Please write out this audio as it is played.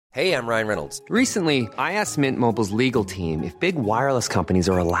Hey, I'm Ryan Reynolds. Recently, I asked Mint Mobile's legal team if big wireless companies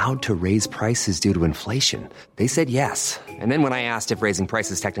are allowed to raise prices due to inflation. They said yes. And then when I asked if raising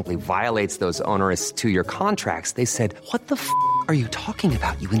prices technically violates those onerous two-year contracts, they said, "What the f*** are you talking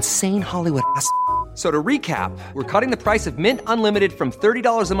about, you insane Hollywood ass?" So to recap, we're cutting the price of Mint Unlimited from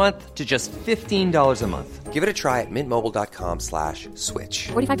 $30 a month to just $15 a month. Give it a try at mintmobile.com/switch.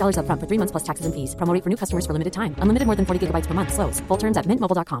 $45 up front for 3 months plus taxes and fees. Promo rate for new customers for limited time. Unlimited more than 40 gigabytes per month. Slows full terms at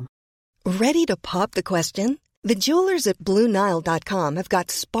mintmobile.com. Ready to pop the question? The jewelers at BlueNile.com have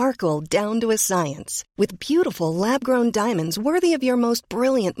got sparkle down to a science with beautiful lab-grown diamonds worthy of your most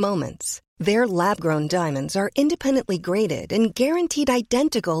brilliant moments. Their lab-grown diamonds are independently graded and guaranteed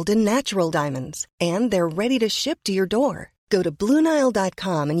identical to natural diamonds, and they're ready to ship to your door. Go to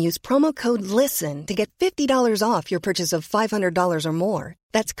BlueNile.com and use promo code LISTEN to get $50 off your purchase of $500 or more.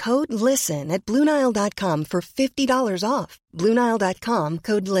 That's code LISTEN at BlueNile.com for $50 off. BlueNile.com,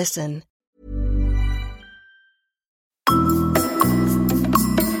 code LISTEN.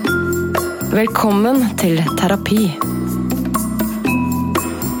 Velkommen til terapi.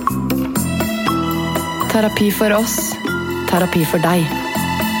 Terapi for oss, terapi for deg.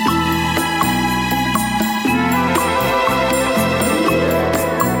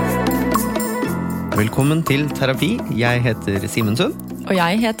 Velkommen til terapi. Jeg heter Simen Sund. Og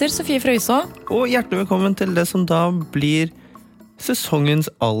jeg heter Sofie Frøyså. Og hjertelig velkommen til det som da blir sesongens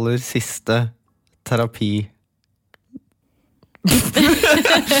aller siste terapi.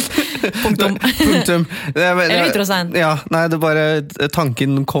 Punktum. Eller utrostein. Ja, nei, det bare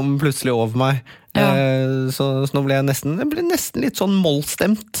tanken kom plutselig over meg. Ja. Så nå ble jeg nesten litt sånn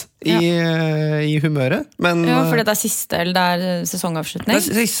mollstemt i humøret. Men, ja, fordi det siste, eller det sesongavslutning.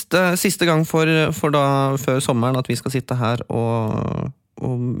 Det siste gang før sommeren at vi skal sitte her og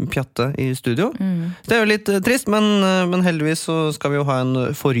pjatte i studio. Det jo litt trist, men heldigvis så skal vi jo ha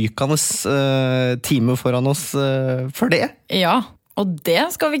en forrykende time foran oss for det. Ja, og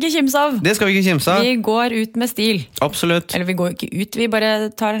det skal vi ikke kimse av. Det skal vi ikke kimse av. Vi går ut med stil. Absolutt. Eller vi går ikke ut, vi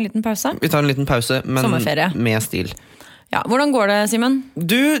bare tar en liten pause. Vi tar en liten pause, men sommerferie. Med stil. Ja, hvordan går det, Simen?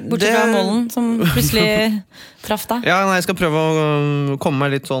 Bortsett fra målen som plutselig traff deg. Ja, nei, jeg skal prøve å komme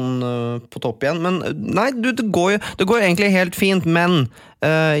meg litt sånn på topp igjen. Men nei, det går egentlig helt fint, men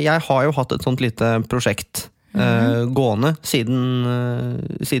jeg har jo hatt et sånt lite prosjekt gående siden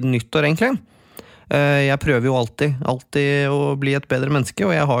nyttår, egentlig. Jeg prøver jo alltid å bli et bedre menneske,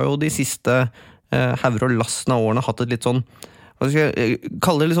 og jeg har jo de siste hauger og lasten av årene hatt et litt sånn, hva skal jeg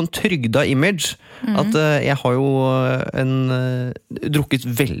kalle det, litt sånn trygda image, at jeg har jo drukket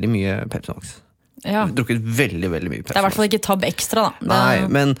veldig mye Pepsi Max. Ja. Drukket veldig, veldig mye Pepsi Max. Det i hvert fall ikke tabb ekstra da. Nei,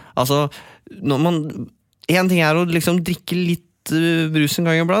 men altså, en ting å liksom drikke litt brus en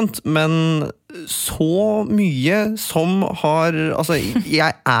gang iblant, men så mye som har, altså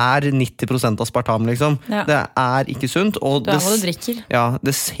jeg 90% aspartam liksom, det ikke sunt, og det hva du drikker. Ja,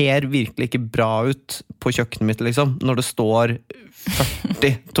 det ser virkelig ikke bra ut på kjøkkenet mitt liksom, når det står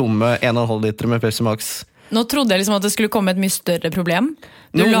 40 tomme 1,5 liter med Pepsi Max. Nå trodde jeg liksom at det skulle komme et mye større problem.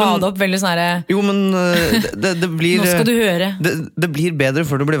 Du la det opp veldig sånn her. Jo, men det blir nå skal du høre. Det blir bedre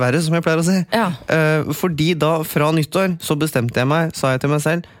før det blir verre, som jeg pleier å si. Ja. Fordi da, fra nyttår, så bestemte jeg meg, sa jeg til meg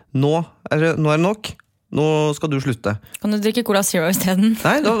selv, nå er det nok, nå skal du slutte. Kan du drikke Cola Zero i stedet?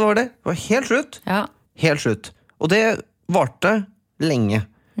 Nei, det var helt slutt. Ja. Helt slutt. Og det varte lenge.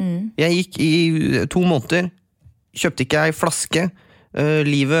 Jeg gikk i 2 måneder, kjøpte ikke ei flaske,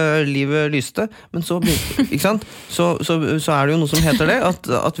 livet lyste, men så ikke sant? Så det jo noe som heter det,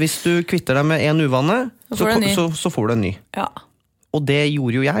 at hvis du kvitter deg med en uvane, så får du en ny. Ja. Og det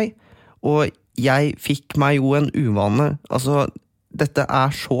gjorde jo jeg, og jeg fikk meg jo en uvane. Altså, dette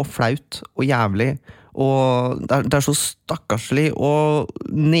så flaut og jævlig, og det så stakkarslig og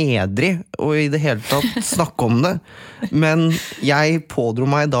nedrig og i det hele tatt snakke om det. Men jeg pådro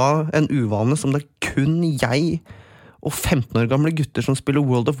meg da en uvane som det kun jeg og 15 år gamle gutter som spiller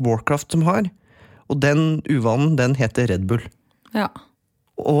World of Warcraft som har. Og den uvanen, den heter Red Bull. Ja.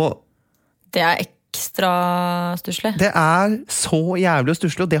 Og det ekstra stusslig. Det så jævlig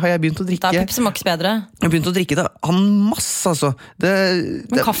stusslig, og det har jeg begynt å drikke. Da Pepsi Max bedre. Jeg har begynt å drikke det en masse, altså.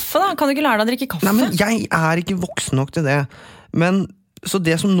 Men kaffe da? Kan du ikke lære deg å drikke kaffe? Nei, men jeg ikke voksen nok til det. Men, så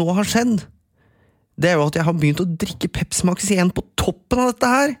det som nå har skjedd, det jo at jeg har begynt å drikke Pepsi Max igjen på toppen av dette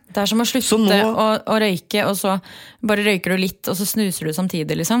her. Det som å slutte å røyke, og så bare røyker du litt, og så snuser du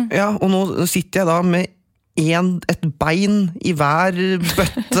samtidig, liksom. Ja, og nå sitter jeg da med et bein i hver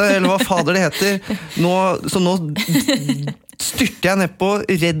bøtte, eller hva fader det heter. Så nå styrter jeg ned på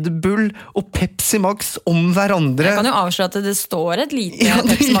Red Bull og Pepsi Max om hverandre. Jeg kan jo avsløre at det står et lite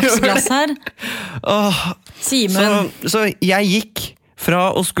Pepsi Max-glass her. Simen. Så jeg gikk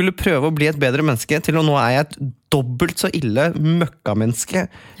Fra å skulle prøve å bli et bedre menneske til å nå jeg et dobbelt så ille møkkamenneske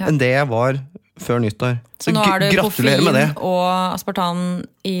enn det jeg var før nyttår. Så nå du gratulerer med det. Og aspartan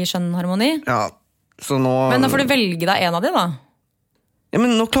i skjønn harmoni. Ja, så nå... Men da får du velge deg en av de da. Ja,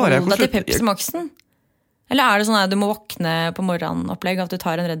 men nå klarer jeg ikke å slutte. Hold deg til Pepsi Maxen. Eller det sånn at du må våkne på morgenopplegg at du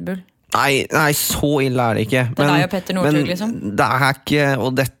tar en Red Bull? Nei, så ille det ikke. Det deg og Petter Northug, liksom? Det ikke,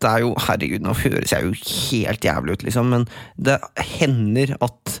 og dette jo, herregud, nå høres jeg jo helt jævlig ut, liksom, men det hender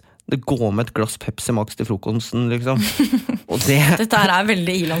at det går med et glass Pepsi Max til frokosten, liksom. Og dette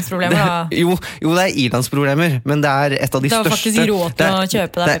veldig ilandsproblemer, da. Jo, det ilandsproblemer, men det et av de største... Det faktisk råd til å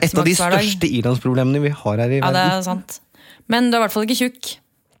kjøpe deg Pepsi Max hver dag. Det et av de største ilandsproblemene vi har her i verden. Ja, det sant. Men du i hvert fall ikke tjukk.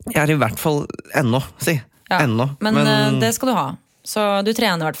 Jeg i hvert fall ennå, si. Ja, ennå. Men det skal du ha. Så du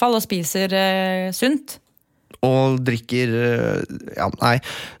trener i hvert fall og spiser sunt. Og drikker ja, nei.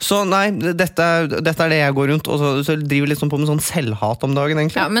 Så nei, dette det jeg går rundt, og så driver litt sånn på med sånn selvhat om dagen,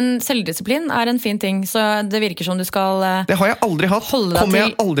 egentlig. Ja, men selvdisiplin en fin ting, så det virker som du skal det har jeg aldri hatt, kommer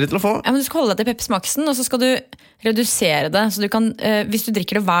jeg aldri til å få. Ja, men du skal holde deg til Pepsi Maxen, og så skal du redusere det, så du kan, hvis du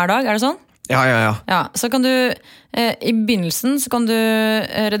drikker det hver dag, det sånn? Ja, så kan du i begynnelsen så kan du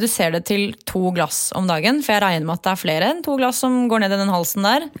redusere det til 2 glass om dagen, for jeg regner med at det flere enn 2 glass som går ned i den halsen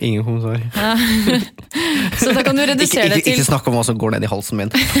der. Ingen kommentar. Ja. Så da kan du redusere det til... Ikke snakk om hva som går ned i halsen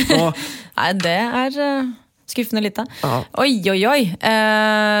min. Nei, det skuffende lite. Oi.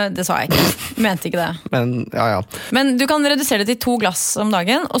 Det sa jeg ikke. Mente ikke det. Men, ja. Men du kan redusere det til 2 glass om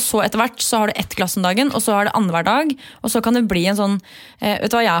dagen, og så etter hvert så har du 1 glass om dagen, og så har du annenhver dag, og så kan det bli en sånn,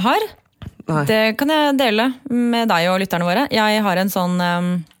 vet du hva jeg har? Nei. Det kan jeg dele med deg og lytterne våre. Jeg har en sånn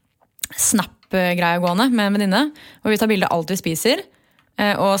snap-greie gående med en venninne, hvor vi tar bilde av alt vi spiser,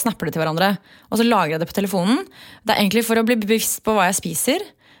 og snapper det til hverandre. Og så lager jeg det på telefonen. Det egentlig for å bli bevisst på hva jeg spiser,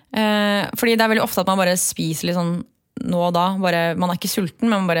 fordi det veldig ofte at man bare spiser litt sånn nå og da, man ikke sulten,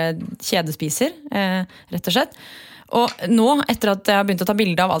 men man bare kjedespiser, rett og slett. Og nå, etter at jeg har begynt å ta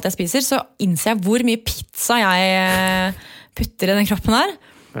bilde av alt jeg spiser, så innser jeg hvor mye pizza jeg putter i den kroppen her.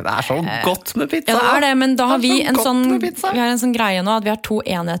 Men det så godt med pizza. Ja, det det, men da har vi en sånn greie nå at vi har 2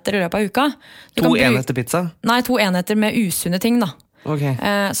 enheter i løpet av uka. 2 enheter pizza? Nei, 2 enheter med usunne ting, da. Okay.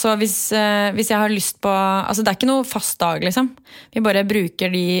 Så hvis jeg har lyst på, altså det ikke noe fast dag, liksom. Vi bare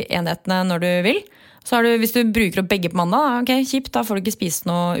bruker de enhetene når du vil. Så hvis du bruker opp begge på mandag, ok, kjipt, da får du ikke spist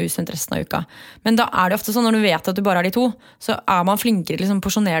noe usunt resten av uka. Men da det ofte sånn, når du vet at du bare har de 2, så man flinkere til liksom, å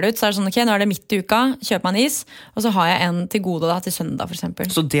porsjonere det ut. Så det sånn, ok, nå det midt i uka, kjøp meg en is, og så har jeg en til gode da, til søndag, for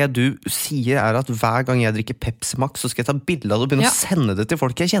eksempel. Så det du sier at hver gang jeg drikker Pepsi Max, så skal jeg ta bilde av det og begynne å sende det til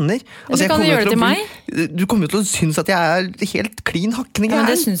folk jeg kjenner? Altså, du kan gjøre det til meg. Du kommer jo til å synes at jeg helt klin hakning. Ja,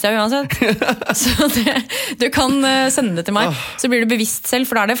 men det synes jeg uansett. Så du kan sende det til meg, så blir du bevisst selv,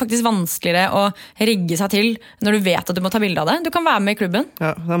 for da det faktisk vanskeligere å rigge seg til når du vet at du må ta bilde av det. Du kan være med i klubben.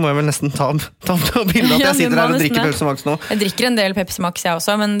 Ja, da må jeg vel nesten ta bilde av at jeg sitter her og drikker Pepsi Max nå. Jeg drikker en del Pepsi Max jeg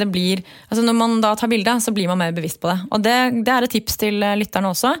også, men det blir, altså når man da tar bilde, så blir man mer bevisst på det. Og det et tips til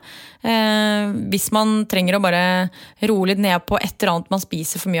lytterne også. Hvis man trenger å bare roe litt ned på et eller annet man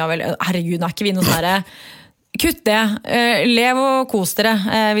spiser for mye av, herregud, nå ikke vi noe sånn her kutt det, lev og kos dere.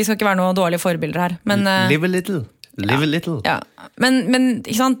 Vi skal ikke være noen dårlige forbilder her. Men, live a little. Live a little. Ja. Men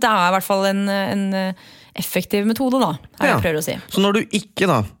ikke sant? Det i hvert fall en effektiv metode da, jeg prøver å si. Så når du ikke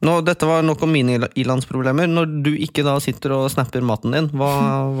da, dette var nok om mine ilandsproblemer, når du ikke da sitter og snapper maten din,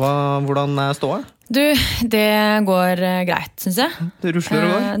 hvordan ståa? Du, det går greit, synes jeg. Det rusler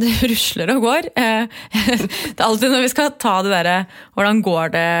og går? Det rusler og går. Det alltid når vi skal ta det der, hvordan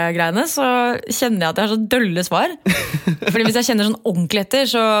går det greiene, så kjenner jeg at jeg har så dølle svar. Fordi hvis jeg kjenner sånn ordentlig etter,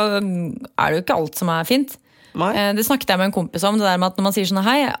 så det jo ikke alt som fint. Det snakket jeg med en kompis om, det der med at når man sier sånn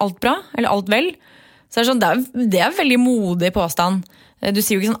hei, alt bra, eller alt vel, så det sånn, det veldig modig påstand. Du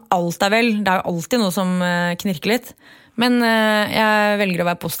sier jo ikke sånn alt vel, det jo alltid noe som knirker litt. Men jeg velger å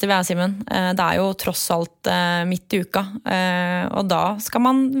være positiv, Simen. Det jo tross alt midt i uka, og da skal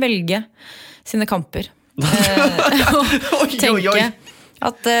man velge sine kamper. Og tenke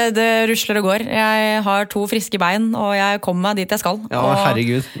at det rusler og går. Jeg har 2 friske bein, og jeg kommer meg dit jeg skal. Ja,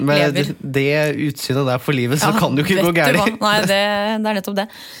 herregud. Men det utsynet der for livet, så kan du ikke gå gærlig. Nei, det nettopp det.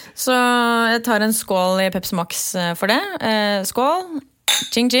 Så jeg tar en skål i Pepsi Max for det. Skål.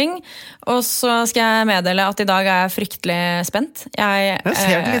 Ching, ching. Og så skal jeg meddele at i dag jeg fryktelig spent. Jeg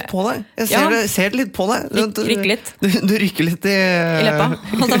ser det litt på deg. Jeg ser det litt på deg. Rykker litt. Du rykker litt i leppa,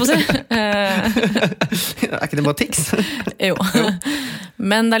 holdt jeg på å si. Ikke det bare tics? Jo.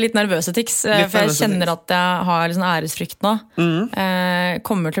 Men det litt nervøse tics, for jeg kjenner at jeg har litt sånn æresfrykt nå.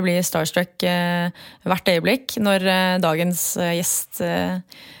 Kommer til å bli starstruck hvert øyeblikk når dagens gjest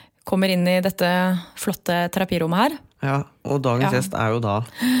kommer inn i dette flotte terapirommet her. Ja, og dagens gjest jo da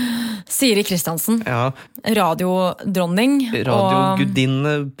Siri Kristiansen, radiodronning.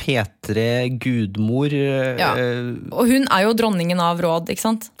 Radiogudinne, P3, gudmor. Og hun jo dronningen av råd, ikke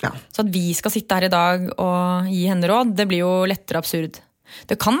sant? Ja. Så at vi skal sitte her i dag og gi henne råd, det blir jo lettere absurd.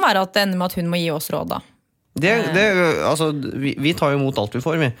 Det kan være at det ender med at hun må gi oss råd da. Altså, vi tar jo imot alt vi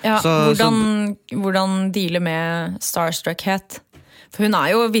får, vi. Ja, hvordan deale med starstruckhet? For hun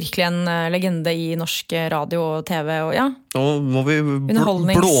jo virkelig en legende i norsk radio og TV. Og Nå må vi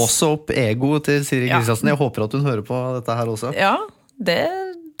blåse opp egoet til Siri Kristiansen. Jeg håper at hun hører på dette her også. Ja, det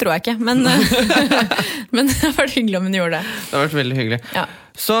tror jeg ikke. Men, men det har vært hyggelig om hun gjorde det. Det har vært veldig hyggelig. Ja.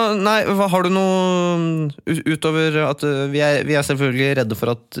 Så nei, har du noe utover at vi selvfølgelig redde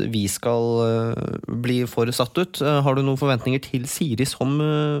for at vi skal bli for satt ut. Har du noen forventninger til Siri som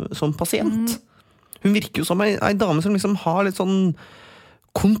pasient? Hun virker jo som en dame som liksom har litt sånn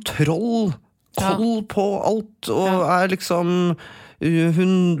kontroll, koll på alt, og liksom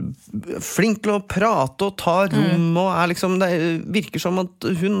hun flink til å prate og ta rom, og liksom, det virker som at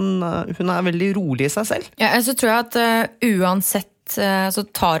hun veldig rolig i seg selv. Ja, så tror jeg at uansett så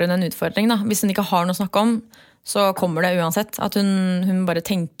tar hun en utfordring da. Hvis hun ikke har noe å snakke om, så kommer det uansett. At hun bare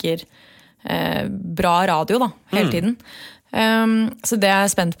tenker bra radio da, hele tiden. Så det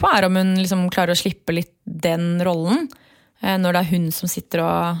jeg spent på om hun liksom klarer å slippe litt den rollen når det hun som sitter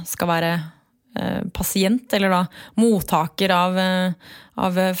og skal være pasient, eller da mottaker av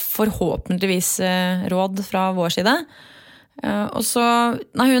forhåpentligvis råd fra vår side. Og så,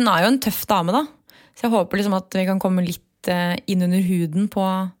 hun jo en tøff dame da, så jeg håper liksom at vi kan komme litt inn under huden på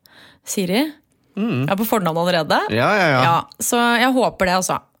Siri. Jeg på fornavn allerede. Ja. Så jeg håper det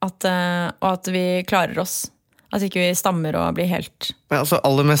også, og at vi klarer oss. At ikke vi stammer og blir helt... Ja, altså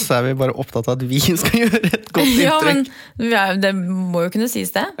aller mest vi bare opptatt av at vi skal gjøre et godt inntrykk. Ja, men det må jo kunne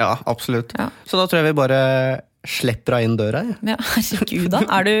sies det. Ja, absolutt. Ja. Så da tror jeg vi bare slipper deg inn døra. Ja, herregud da.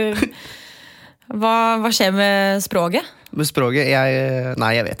 Hva skjer med språket? Med språket?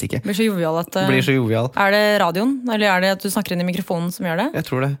 Nei, jeg vet ikke. Blir så jovial at... Blir så jovial. Det radioen, eller det at du snakker inn i mikrofonen som gjør det? Jeg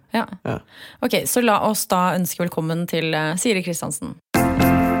tror det. Ja. Ok, så la oss da ønske velkommen til Siri Kristiansen.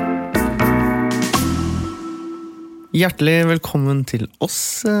 Hjertelig velkommen til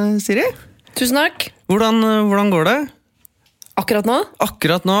oss, Siri. Tusen takk. Hvordan går det? Akkurat nå?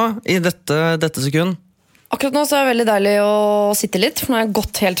 Akkurat nå, i dette sekund. Akkurat nå så det veldig deilig å sitte litt, for nå har jeg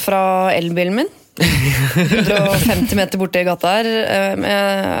gått helt fra elbilen min. 150 meter borte i gata her.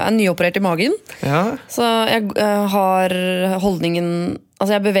 Jeg nyoperert i magen. Ja. Så jeg har holdningen...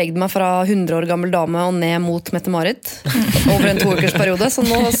 Altså jeg bevegde meg fra 100 år gammel dame og ned mot Mette-Marit over en 2 ukers periode, så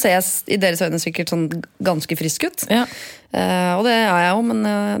nå ses i deres øyne sikkert sånn ganske frisk ut. Ja. Og det jeg jo, men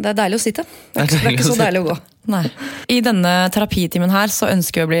det deilig å sitte. Det er ikke så deilig å gå. Nei. I denne terapitimen her så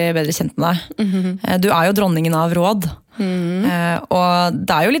ønsker vi å bli bedre kjent med deg. Du jo dronningen av råd. Og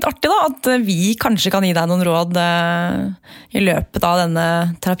det jo litt artig da, at vi kanskje kan gi deg noen råd i løpet av denne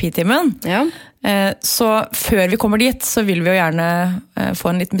terapitimen. Ja. Så før vi kommer dit, så vil vi jo gjerne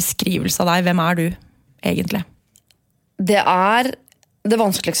få en liten beskrivelse av deg. Hvem du egentlig? Det det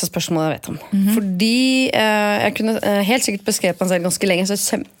vanskeligste spørsmålet jeg vet om. Fordi jeg kunne helt sikkert beskrevet meg selv ganske lenge,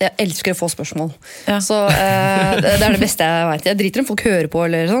 så jeg elsker å få spørsmål. Ja. Så det det beste jeg vet. Jeg driter om folk hører på,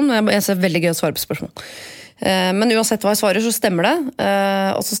 eller sånn, men jeg synes det veldig gøy å svare på spørsmål. Men uansett hva jeg svarer, så stemmer det.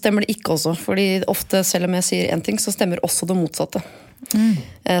 Og så stemmer det ikke også, fordi ofte, selv om jeg sier en ting, så stemmer også det motsatte.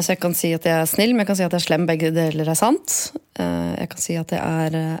 Så jeg kan si at jeg snill, men jeg kan si at jeg slem. Begge deler sant. Jeg kan si at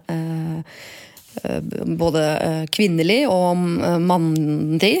jeg både kvinnelig og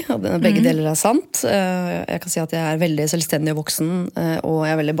mannlig. Begge deler sant. Jeg kan si at jeg veldig selvstendig og voksen, og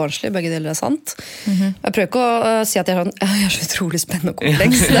jeg veldig barnslig. Begge deler sant. Jeg prøver ikke å si at jeg så utrolig spennende og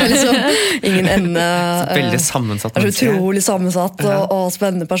kompleks. Det liksom ingen ende. Veldig sammensatt. Jeg så utrolig sammensatt og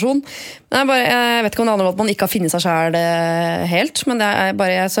spennende person. Men jeg vet ikke om det handler om at man ikke har finnet seg selv helt, men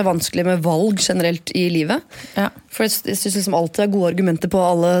jeg så vanskelig med valg generelt i livet. Ja. For jeg synes liksom alltid det gode argumenter på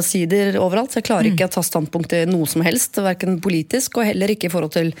alle sider overalt, så jeg klarer ikke å ta standpunkt til noe som helst, hverken politisk og heller ikke i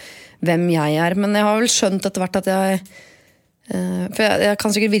forhold til hvem jeg men jeg har vel skjønt etter hvert at for jeg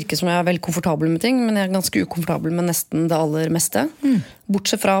kan sikkert virke som jeg veldig komfortabel med ting, men jeg ganske ukomfortabel med nesten det aller meste,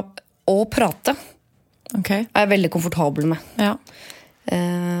 bortsett fra å prate. Okay. Jeg veldig komfortabel med. Ja.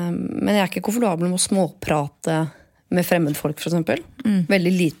 Men jeg ikke komfortabel med å småprate med fremmedfolk, for eksempel.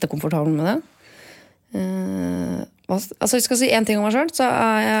 Veldig lite komfortabel med det. Altså jeg skal si en ting om meg selv, så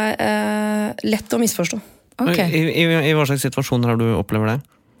jeg lett å misforstå. Okay. I hva slags situasjoner har du opplever det?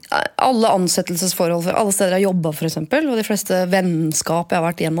 Alle ansettelsesforhold, alle steder jeg jobbet for eksempel, og de fleste vennskap jeg har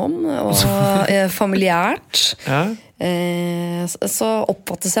vært gjennom, og familiært, så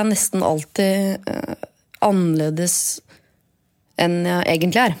oppfattes jeg nesten alltid annerledes enn jeg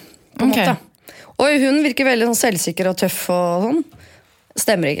egentlig på en måte. Og hun virker veldig sånn selvsikker og tøff og sånn.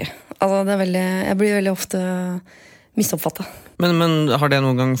 Stemmer ikke. Altså, jeg blir veldig ofte misoppfattet. Men har det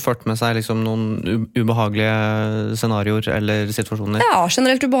noen gang ført med seg liksom, noen ubehagelige scenarioer eller situasjoner? Ja,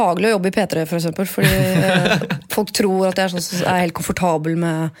 generelt ubehagelig å jobbe i P3 for eksempel, fordi folk tror at jeg er helt komfortabel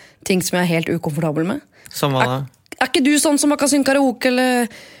med ting som jeg er helt ukomfortabel med. Som hva da? Er ikke du sånn som kan synge karaoke, eller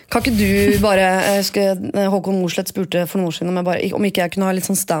kan ikke du bare, Håkon Mosleth spurte for noen år siden om ikke jeg kunne ha litt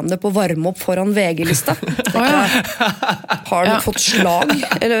sånn stand-up og varme opp foran VG-lista. Har du fått slag?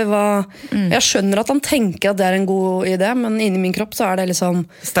 Eller hva? Jeg skjønner at han tenker at det er en god idé, men inni min kropp så er det liksom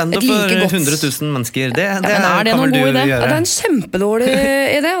stand-up for 100 000 mennesker, det er det kan noen vel god du idé? gjøre? Det er en kjempedårlig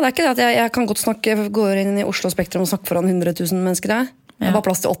idé. Det er ikke det at jeg kan godt går inn i Oslo Spektrum og snakke foran 100 000 mennesker der. Det var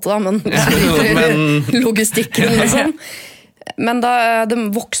plass til 8 da, men logistikken liksom. Men da de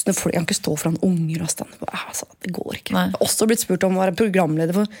voksne folk, jeg kan ikke stå foran unger og stand. Altså, det går ikke. Jeg har også blitt spurt om å være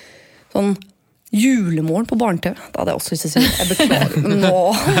programleder for sånn julemorgen på barne-TV. Da hadde jeg også lyst til å si, jeg beklager, men nå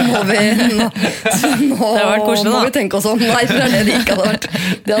må vi tenke oss om. Nei, det er det det ikke hadde vært.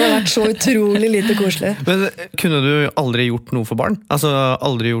 Det hadde vært så utrolig lite koselig. Men kunne du aldri gjort noe for barn? Altså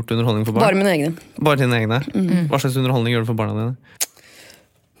aldri gjort underholdning for barn? Bare mine egne. Bare dine egne? Hva slags underholdning gjør du for barna dine?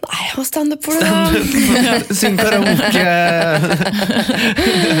 Nei, hva stand-up for det da? Syng karaoke.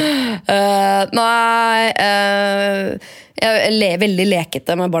 Jeg er veldig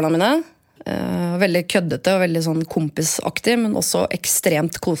lekete med barna mine. Veldig køddete og veldig sånn kompisaktig, men også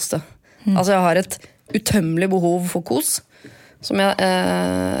ekstremt koste. Altså jeg har et utømmelig behov for kos, som jeg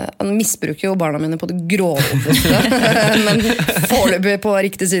misbruker jo barna mine på det groveste, men foreløpig på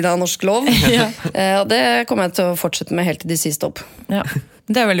riktig side av norsk lov. Og det kommer jeg til å fortsette med helt til de sier stopp. Ja.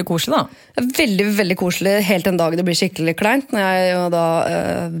 Det er veldig koselig da. Veldig, veldig koselig, helt en dag det blir skikkelig kleint, når jeg jo da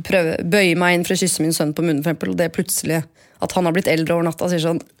bøyer meg inn for å kysse min sønn på munnen, for eksempel, og det er plutselig at han har blitt eldre over natta og sier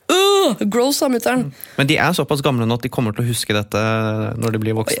sånn gross av mutteren. Men de er såpass gamle nå at de kommer til å huske dette når de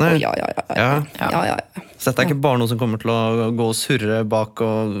blir voksne? Ja. Så dette er ikke bare noe som kommer til å gå og surre bak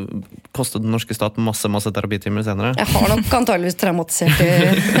og koste den norske stat masse terapitimer senere? Jeg har nok antageligvis traumatisert i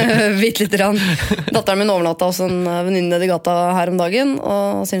vidt litt rann. Datteren min overnatta hos en venninne nede i gata her om dagen,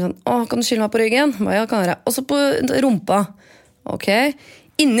 og sier sånn, kan du skylle meg på ryggen? Ja, kan jeg. Og så på rumpa. Ok,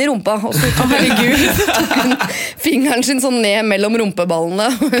 inni rumpa, og så tok hun fingeren sin sånn ned mellom rumpeballene.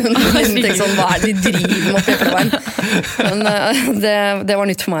 Hun tenkte sånn, hva er det de driver med oppi eplebein? Men det var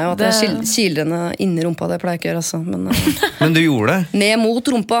nytt for meg, at jeg kiler henne inni rumpa, det pleier jeg ikke å gjøre. Altså. Men du gjorde det? Ned mot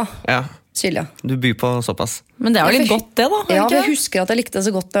rumpa, kiler jeg. Du byr på såpass. Men det er jo litt godt det da? Ja, jeg husker at jeg likte det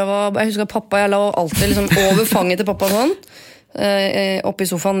så godt. Jeg husker at pappa, jeg la alltid liksom over fanget til pappa sånn. Oppe i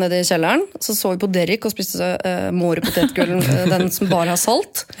sofaen nede i kjelleren, så vi på Derrick og spiste Måre potetgull, den som bare har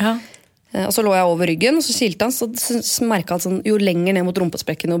salt. Og så lå jeg over ryggen, og så kilte han, så merket han sånn, jo lenger ned mot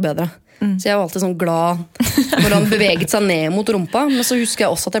rumpesprekken, jo bedre. Så jeg var alltid sånn glad når han beveget seg ned mot rumpa. Men så husker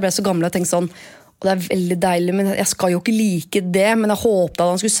jeg også at jeg ble så gammel og tenkte sånn, og det er veldig deilig, men jeg skal jo ikke like det, men jeg håpte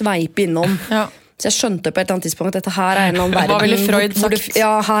at han skulle sveipe innom. Så jeg skjønte på et eller annet tidspunkt at dette her er en eller annen verden. Hva ville Freud sagt?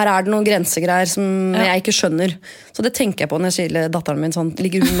 Her er det noen grensegreier som jeg ikke skjønner. Så det tenker jeg på når jeg skiller datteren min sånn.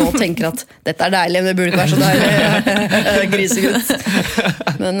 Ligger hun nå og tenker at dette er deilig, men det burde ikke være så deilig. Grisegutt.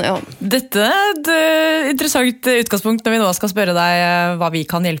 Men ja. Dette er et interessant utgangspunkt når vi nå skal spørre deg hva vi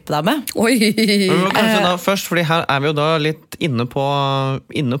kan hjelpe deg med. Oi! Men kanskje da først, fordi her er vi jo da litt inne på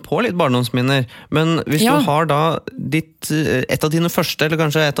litt barndomsminner. Men hvis du har da et av dine første, eller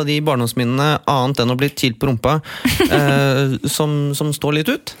kanskje et av de barndomsminnene annet enn å bli kilt på rumpa, som står litt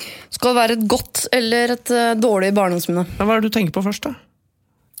ut? Skal det være et godt eller et dårlig barndomsminne? Hva er det du tenker på først da?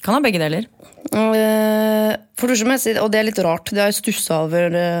 Kan ha begge deler. For det som jeg sier, og det er litt rart, det har jeg stusset over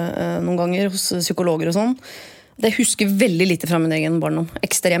noen ganger hos psykologer og sånn. Det husker veldig lite fra min egen barndom.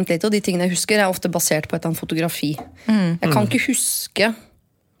 Ekstremt lite, og de tingene jeg husker er ofte basert på et eller annet fotografi. Jeg kan ikke huske...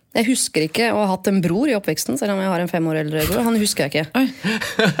 Jeg husker ikke å ha hatt en bror i oppveksten, selv om jeg har en 5 år eldre bror. Han husker jeg ikke.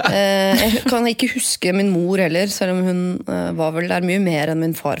 Jeg kan ikke huske min mor heller, selv om hun var vel der mye mer enn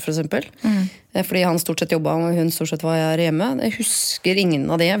min far, for eksempel. Fordi han stort sett jobbet, og hun stort sett var her hjemme. Jeg husker ingen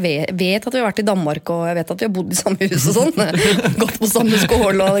av det. Jeg vet at vi har vært i Danmark, og jeg vet at vi har bodd i samme hus og sånn. Gått på samme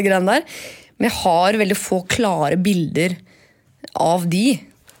skål og det greiene der. Men jeg har veldig få klare bilder av de.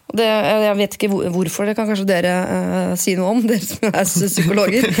 Jeg vet ikke hvorfor, det kan kanskje dere si noe om, dere som er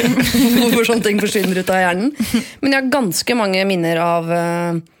psykologer, hvorfor sånne ting forsvinner ut av hjernen. Men jeg har ganske mange minner av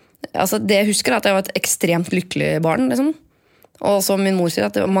altså det jeg husker er at jeg var et ekstremt lykkelig barn, liksom. Og som min mor sier,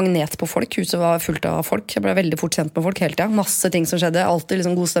 at det var magnet på folk. Huset var fullt av folk. Jeg ble veldig fort kjent med folk hele tiden. Masse ting som skjedde, alltid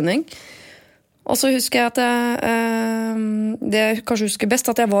liksom god stemning. Og så husker jeg at det jeg kanskje husker best,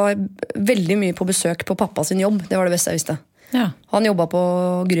 at jeg var veldig mye på besøk på pappa sin jobb. Det var det beste jeg visste. Ja. Han jobbet på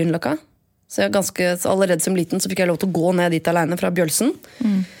Grünerløkka. Så allerede som liten så fikk jeg lov til å gå ned dit alene fra Bjølsen.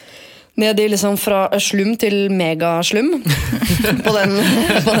 Ned i liksom fra slum til megaslum på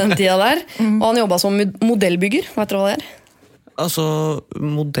den tida der. Og han jobbet som modellbygger. Vet dere hva det er? Altså,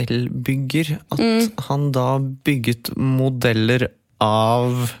 modellbygger, at han da bygget modeller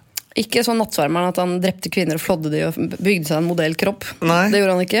av... Ikke sånn nattsvermeren at han drepte kvinner og flådde de og bygde seg en modellkropp. Nei. Det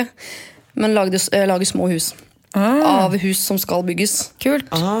gjorde han ikke. Men lage små hus. Av hus som skal bygges. Kult.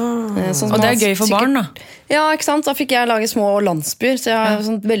 Sånn Og det er gøy for barn, da. Ja, ikke sant? Da fikk jeg lage små landsbyer. Så jeg har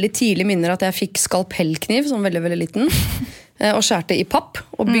sånn veldig tidlig minner at jeg fikk skalpellkniv, sånn veldig, veldig liten. Og skjærte i papp,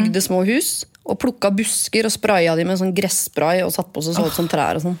 og bygde små hus. Og plukka busker og spraya de med sånn gresspray og satt på så ut som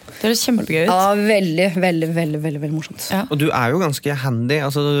trær og sånn. Det er kjempegøy ut. Ja, veldig, veldig, veldig, veldig, veldig morsomt. Ja. Og du er jo ganske handy,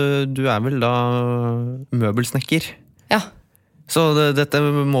 altså du er vel da møbelsnekker. Ja. Så dette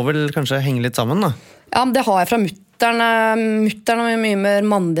må vel kanskje henge litt sammen, da? Ja, men det har jeg fra mutteren. Mutteren er mye mer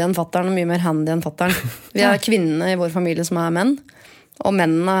mandig enn fatteren og mye mer handy enn fatteren. Vi er kvinnene i vår familie som er menn. Og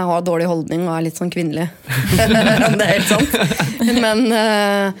mennene har dårlig holdning og er litt sånn kvinnelige. Det er helt sant. Men...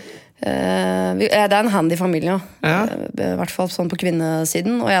 det er en handy familie, ja. I hvert fall sånn på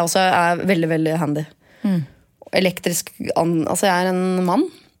kvinnesiden. Og jeg også er veldig, veldig handy. Elektrisk, altså jeg er en mann.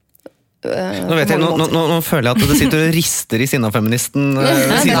 Nå vet jeg, nå føler jeg at det sitter og rister i Sinnafeministen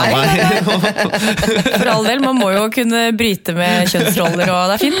ved siden av meg. For all del, man må jo kunne bryte med kjønnsroller, og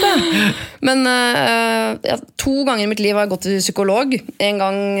det er fint, det. Men 2 ganger i mitt liv har jeg gått til psykolog. En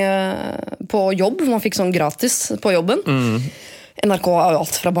gang på jobb, hvor man fikk sånn gratis på jobben. NRK har jo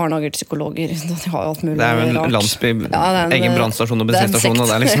alt fra barnehager til psykologer. De har jo alt mulig Det er jo en rart. landsby, egen brannstasjon og bensinstasjon, og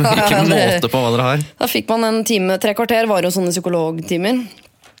det er liksom ikke måte på hva dere har. Da fikk man en time, 3 kvarter var jo sånne psykologtimer.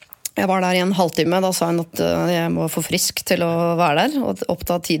 Jeg var der i en halvtime, da sa hun at jeg var for frisk til å være der, og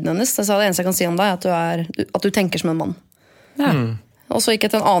oppta tiden hennes. Jeg sa det eneste jeg kan si om deg, at du tenker som en mann. Ja. Og så gikk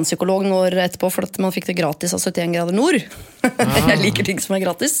jeg til en annen psykolog noen år etterpå, for at man fikk det gratis av 71 grader nord. Jeg liker ting som er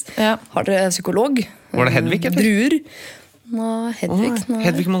gratis. Ja. Har dere psykolog? Var det Hedvig, eller? Druer. Nei, Hedvig. Nei.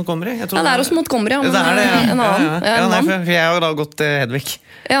 Hedvig Montgomery? Ja, det er hos Montgomery, ja. Det er det, ja. En annen. Ja, nei, for jeg har da gått til Hedvig.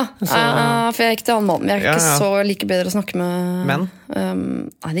 Ja, for jeg gikk til han mannen. Jeg er ikke så like bedre å snakke med menn.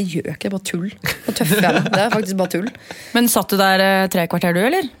 Nei, det gjør jeg ikke, det er bare tull. Nå tøffer jeg meg. Det er faktisk bare tull. Men satt du der 3 kvarter du,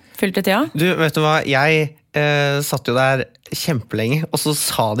 eller? Fylte tida? Du, vet du hva, jeg satt jo der kjempelenge, og så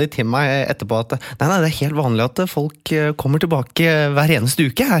sa de til meg etterpå at nei, det er helt vanlig at folk kommer tilbake hver eneste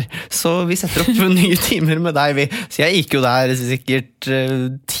uke her, så vi setter opp nye timer med deg. Så jeg gikk jo der sikkert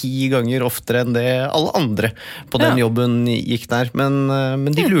 10 ganger oftere enn det alle andre på den jobben gikk der, men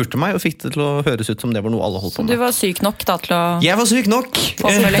de lurte meg og fikk det til å høres ut som det var noe alle holdt på med. Så du var syk nok da til å... Jeg var syk nok!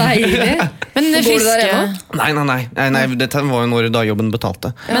 Deilig! Men friske... Nei, dette var jo når da jobben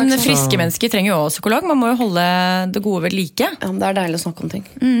betalte. Men friske mennesker trenger jo også psykolog, man må jo holde det gode ved like. Ja, men det er deilig å snakke om ting.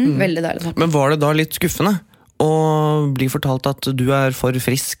 Veldig deilig å snakke om. Men var det da litt skuffende å bli fortalt at du er for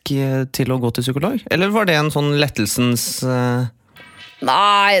frisk til å gå til psykolog? Eller var det en sånn lettelsens...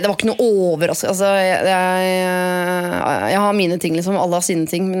 Nei, det var ikke noe overraskende. Altså, jeg har mine ting, liksom. Alle har sine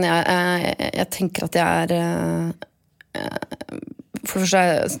ting. Men jeg tenker at jeg er... For det første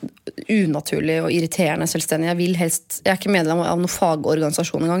er unaturlig og irriterende selvstendig. Jeg er ikke medlem av noen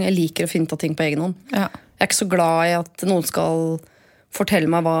fagorganisasjon engang. Jeg liker å finne ut av ting på egen hånd. Ja. Jeg er ikke så glad i at noen skal fortelle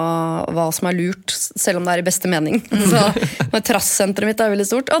meg hva som er lurt, selv om det er i beste mening. Så trass-senteret mitt er veldig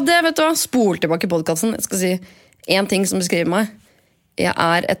stort. Og det, vet du hva, spol tilbake i podcasten. Jeg skal si en ting som beskriver meg. Jeg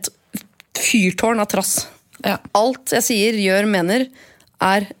er et fyrtårn av trass. Ja. Alt jeg sier, gjør, mener,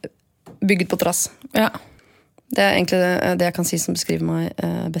 er bygget på trass. Ja. Det er egentlig det jeg kan si som beskriver meg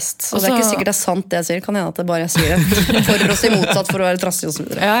best. Og det er ikke sikkert det er sant det jeg sier. Kan hende at det bare jeg sier det for å si motsatt, for å være trassig og så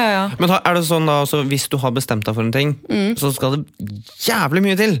videre. Ja. Men er det sånn da, altså, hvis du har bestemt deg for en ting, så skal det jævlig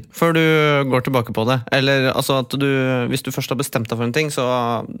mye til før du går tilbake på det? Eller altså at hvis du først har bestemt deg for en ting, så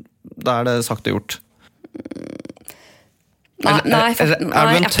da er det sagt og gjort? Er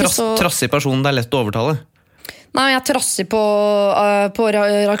du en trassig person det er lett å overtale? Nei, jeg trasser på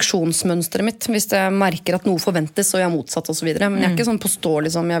reaksjonsmønstret mitt hvis jeg merker at noe forventes og jeg er motsatt og så videre. Men jeg er ikke sånn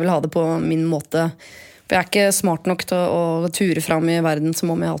påståelig som jeg vil ha det på min måte. For jeg er ikke smart nok til å ture fram i verden som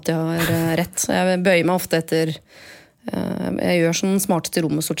om jeg alltid har rett. Så jeg bøyer meg ofte etter jeg gjør sånn smartest i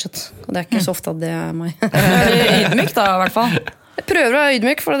rommet stort sett. Og det er ikke så ofte at det er meg. Ydmyk da, i hvert fall. Jeg prøver å være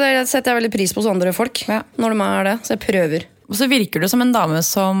ydmyk, for det setter jeg veldig pris på hos andre folk. Når de er det, så jeg prøver. Og så virker du som en dame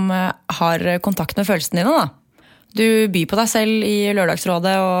som har kontakt med følelsene dine da. Du byr på deg selv I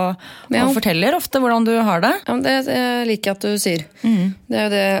Lørdagsrådet og forteller ofte hvordan du har det. Ja, men det liker jeg at du sier. Det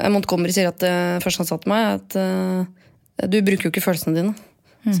jo det Montgomery sier at først han sa til meg, at du bruker jo ikke følelsene dine.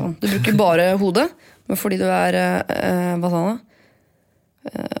 Sånn. Du bruker bare hodet, men fordi du hva sa han da?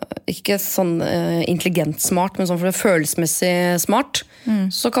 Ikke sånn intelligent smart, men sånn for det følelsesmessig smart,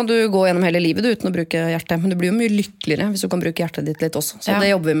 så kan du gå gjennom hele livet uten å bruke hjertet. Men du blir jo mye lykkeligere hvis du kan bruke hjertet ditt litt også. Så det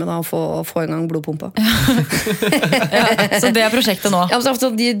jobber vi med da, å få en gang blodpumpa. Så det prosjektet nå? Ja, men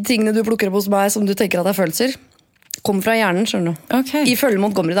så de tingene du plukker opp hos meg som du tenker at følelser, kommer fra hjernen, skjønner du. Okay. I følge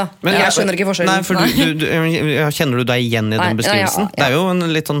Montgomery da. Men jeg skjønner ikke forskjellen. Nei, for kjenner du deg igjen I den beskrivelsen? Ja. Det jo en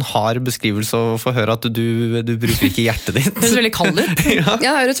litt sånn hard beskrivelse å få høre at du bruker ikke hjertet ditt. Det veldig kald ut. Ja,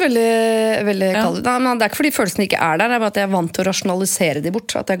 det høres veldig, veldig kald ut. Nei, men det ikke fordi følelsene ikke der, det bare at jeg vant til å rasjonalisere de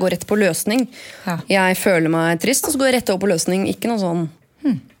bort, at jeg går rett på løsning. Ja. Jeg føler meg trist, og så går jeg rett over på løsning. Ikke noe sånn,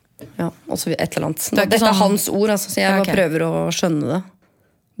 ja, og så et eller annet. Dette hans ord, altså, så jeg bare prøver å skjønne det.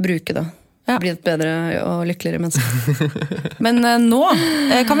 Bruke det. Bli et bedre og lykkeligere menneske. Men nå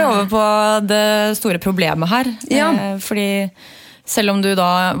kan vi over på det store problemet her. Ja. Fordi selv om du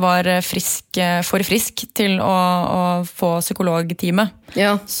da var for frisk til å få psykologtime,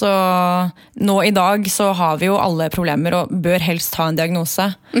 så nå I dag så har vi jo alle problemer og bør helst ha en diagnose.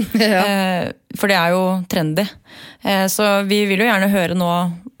 For det jo trendy. Så vi vil jo gjerne høre nå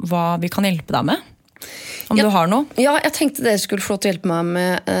hva vi kan hjelpe deg med. Om du har noe? Ja, jeg tenkte dere skulle få lov til å hjelpe meg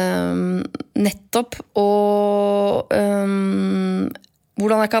med nettopp og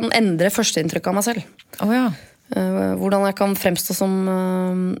hvordan jeg kan endre førsteinntrykk av meg selv. Hvordan jeg kan fremstå som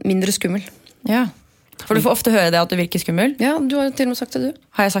mindre skummel. Ja. For du får ofte høre det at du virker skummel. Ja, du har jo til og med sagt det du.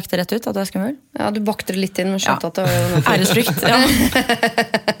 Har jeg sagt det rett ut at du skummel? Ja, du bakte det litt inn, men skjønte at det var jo æresfrykt,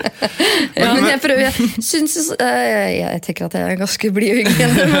 men jeg prøver, jeg tenker at jeg ganske blid og hyggelig,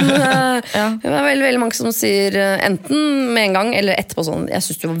 men det veldig, veldig mange som sier enten med en gang, eller etterpå sånn, jeg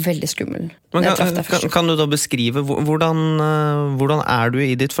synes du var veldig skummel. Men kan du da beskrive, hvordan du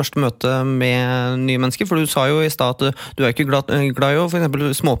I ditt første møte med nye mennesker? For du sa jo I stad at du ikke glad I å for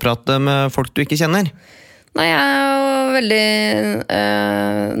eksempel småprate med folk du ikke kjenner. Nei, jeg jo veldig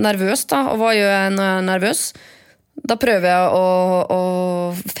nervøs da, og hva gjør jeg når jeg nervøs? Da prøver jeg å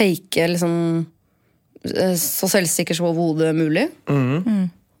fake liksom, så selvsikker som overhodet mulig.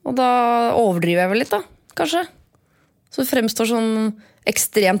 Og da overdriver jeg vel litt da, kanskje. Så det fremstår som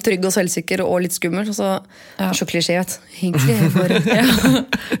ekstremt trygg og selvsikker og litt skummel, og så så klisjé, vet du. Egentlig jeg bare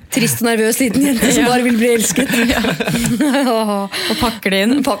trist og nervøs liten jente som bare vil bli elsket. Og pakker det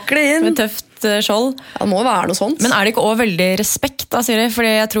inn. Med tøft skjold. Ja, det må være noe sånt. Men det ikke også veldig respekt da, Siri?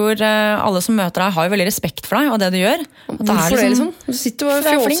 Fordi jeg tror alle som møter deg har jo veldig respekt for deg og det du gjør. Hvorfor det liksom? Du sitter jo og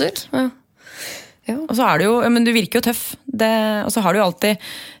fjåser. Ja. Og så det jo, men du virker jo tøff. Og så har du jo alltid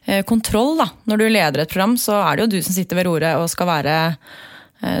kontroll da. Når du leder et program, så det jo du som sitter ved roret og skal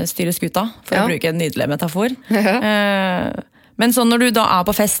styre skuta, for å bruke en nydelig metafor. Men så når du da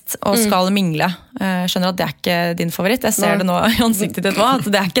på fest og skal mingle, skjønner at det ikke din favoritt. Jeg ser det nå I ansiktet ditt også,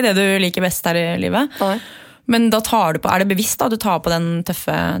 at det ikke det du liker best her I livet. Men da tar du på, det bevisst da, du tar på det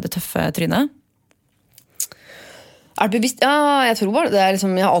tøffe trynet? Det bevisst? Ja, jeg tror bare det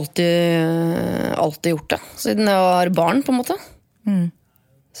liksom, jeg har alltid gjort det, siden jeg var barn på en måte.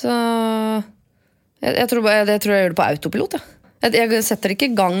 Så jeg tror jeg gjør det på autopilot, Jeg setter ikke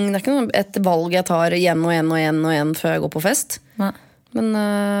I gang, det ikke et valg jeg tar igjen og igjen før jeg går på fest. Nei. Men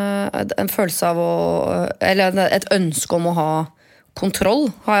en følelse av eller et ønske om å ha kontroll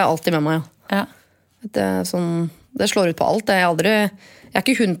har jeg alltid med meg. Ja. Det slår ut på alt. Jeg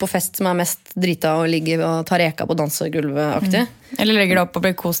ikke hund på fest som mest drita og ligger og tar reka på dansegulvet-aktig. Eller legger det opp og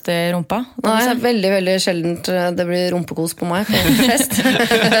blir kost I rumpa? Nei, veldig, veldig sjeldent det blir rumpekos på meg på fest.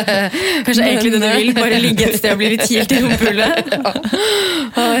 Kanskje egentlig det du vil, bare ligge et sted og bli litt kilt I rumpehullet?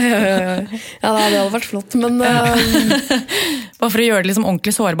 Ja, det hadde vært flott, men bare for å gjøre det liksom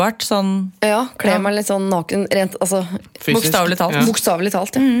ordentlig sårbart sånn... Ja, kle meg litt sånn naken rent, altså, bokstavelig talt. Bokstavelig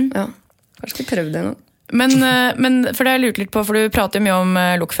talt, ja. Kanskje ikke prøve det nå. Men for det jeg lurt litt på, for du prater jo mye om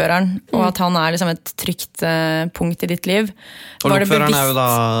lokføreren, og at han liksom et trygt punkt I ditt liv. Og lokføreren jo da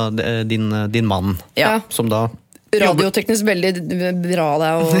din mann, som da... Radioteknisk veldig bra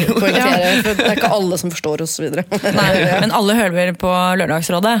det å poengtere, for det ikke alle som forstår oss videre. Nei, men alle hører på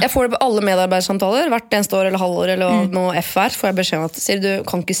Lørdagsrådet. Jeg får det på alle medarbeidssamtaler, hvert eneste år eller halvår, eller noe FR, får jeg beskjed om at, sier du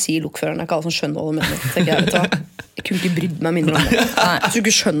kan ikke si lokføreren, det ikke alle som skjønner hva du mener. Tenker jeg, vet du hva? Jeg kunne ikke brydd meg mindre om det. Så du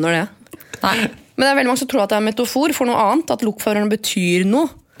ikke skjønner det. Nei. Men det veldig mange som tror at det en metafor for noe annet, at lokføreren betyr noe.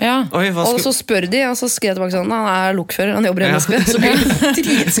 Ja. Oi, hva Og skulle... så spør de, og så skriver jeg tilbake sånn, han er lokfører, han jobber i NSB, så blir jeg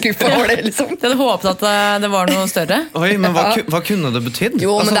dritskuffa over det, liksom. Jeg hadde håpet at det var noe større. Oi, men hva kunne det betydd?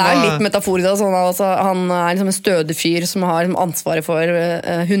 Jo, men Altså, det er hva- litt metafor i det. Sånn, altså, han er liksom en stødig fyr som har liksom ansvaret for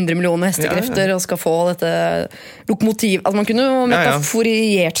 100 millioner hestekrefter og skal få dette lokomotiv. Altså, man kunne jo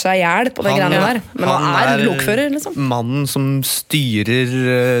metaforiert seg i hjel på det greiene der, men han er lokfører, liksom. Mannen som styrer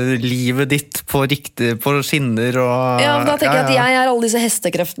livet ditt på skinner og... Ja, da tenker jeg at jeg er alle disse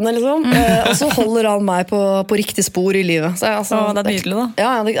hestekreftene, liksom. Og så holder han meg på riktig spor i livet. Så, altså, Det er nydelig, da.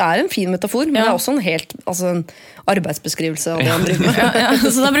 Ja, det er en fin metafor, men det er også en arbeidsbeskrivelse av det han driver med. Ja,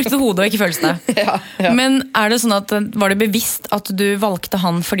 så da brukte du hodet og ikke følelsene. Ja. Men er det sånn at var det bevisst at du valgte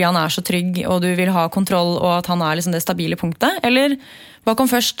han fordi han er så trygg, og du vil ha kontroll, og at han er liksom det stabile punktet? Eller hva kom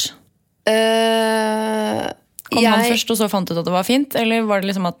først? Kom han først, og så fant du ut at det var fint? Eller var det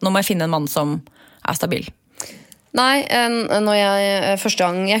liksom at nå må jeg finne en mann som er stabil? Nei, når jeg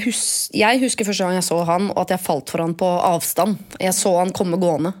husker første gang jeg så han, og at jeg falt for han på avstand. Jeg så han komme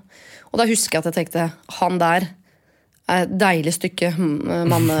gående. Og da husker jeg at jeg tenkte, han der er et deilig stykke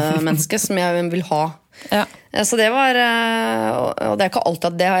mannemenneske som jeg vil ha. Ja. Så det var, og det er ikke alltid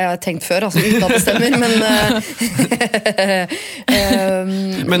at det har jeg tenkt før, altså uten at det stemmer, men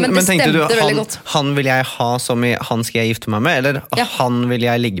det tenkte du, stemte veldig godt. han vil jeg ha som i han skal jeg gifte meg med, eller han vil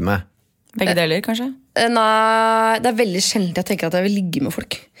jeg ligge med? Begge deler, kanskje? Nei, det er veldig sjelden jeg tenker at jeg vil ligge med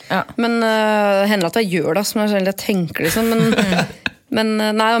folk. Ja. Men det hender at jeg gjør det, som er sjelden jeg tenker liksom. Men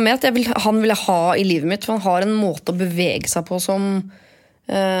nei, og med at han vil jeg ha i livet mitt, for han har en måte å bevege seg på som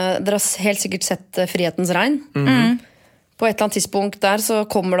dere har helt sikkert sett Frihetens regn. På et eller annet tidspunkt der så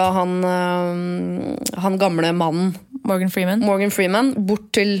kommer da han gamle mannen Morgan Freeman bort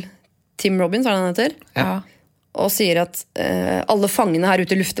til Tim Robbins, er det han heter? Ja. Og sier at alle fangene her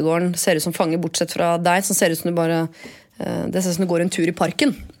ute i luftegården ser ut som fanger, bortsett fra deg, som ser ut som det ser ut som du går en tur i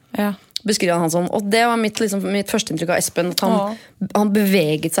parken. Ja. Beskriver han som. Og det var mitt første inntrykk av Espen, at han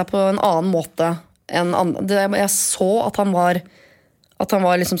beveget seg på en annen måte enn andre. Jeg så at han var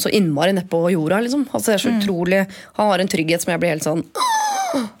liksom så innmari nede på jorda, liksom. Altså, det er så utrolig. Han har en trygghet som jeg blir helt sånn,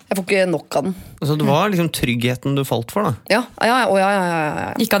 jeg får ikke nok av den. Så det var liksom tryggheten du falt for, da? Ja.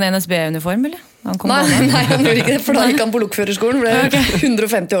 Gikk han i NSB-uniform, eller? Nei, han gjorde ikke det, for da gikk han på lokførerskolen. Det ble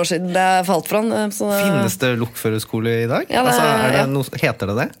 150 år siden det falt for han. Finnes det lokførerskole i dag? Ja, heter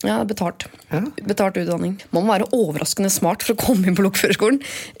det det? Ja, betalt. Betalt utdanning. Man må være overraskende smart for å komme inn på lokførerskolen.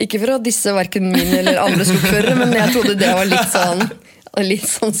 Ikke for å disse hverken min eller andres lokførere, men jeg trodde det var litt sånn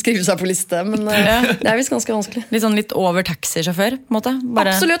skrive seg på liste, men det er visst ganske vanskelig. Litt over taxisjåfør, på en måte?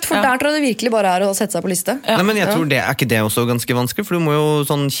 Absolutt, for der tror jeg det virkelig bare er å sette seg på liste. Nei, men jeg tror det er ikke det også ganske vanskelig, for du må jo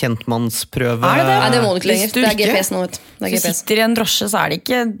sånn kjentmannsprøve. Er det det? Nei, det må du ikke lenger. Hvis du Det er ikke- GPS nå, vet du. Det er Hvis du GPS. sitter i en drosje, så er det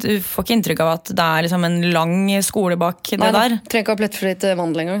ikke, du får ikke inntrykk av at det er liksom en lang skole bak det Nei, der. trenger ikke ha plettfritt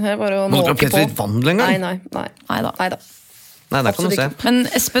vandel engang. Det er bare å Må du ha måke på. plettfritt vandel engang? Nei. Neida. Neida. Nei, der kan du Absolutt se. ikke. Men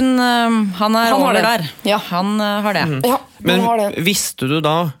Espen, han er Han har over det. der. Ja. Han har det. Ja, Men han har det. visste du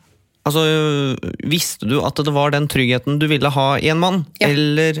da visste du at det var den tryggheten du ville ha i en mann? Ja.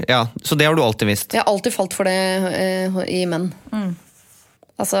 Eller, ja, så det har du alltid visst? Jeg har alltid falt for det i menn.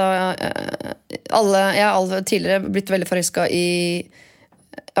 Altså, jeg har tidligere blitt veldig forelsket jeg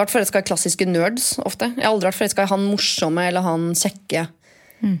har vært forelsket i klassiske nerds ofte. Jeg har aldri vært forelsket i han morsomme eller han kjekke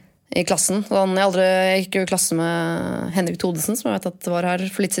i klassen. Jeg gikk jo i klasse med Henrik Thodesen, som jeg vet at var her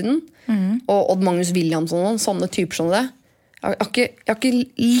for litt siden. Og Odd Magnus Williamson, sånne typer som det. Jeg har ikke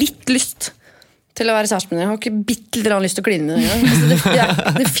litt lyst til å være kjæresten min. Jeg har ikke bitte litt lyst til å kline med det. Altså,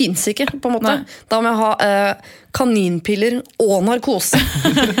 det finnes ikke, på en måte. Nei. Da må jeg ha kaninpiller og narkose.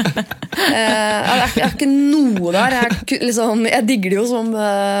 Det er ikke noe der. Jeg digger det jo som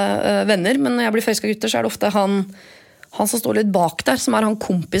venner, men når jeg blir forelsket gutter, så er det ofte han som står litt bak der, som er han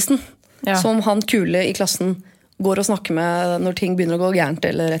kompisen. Ja. Som han kule i klassen går og snakker med når ting begynner å gå gærent,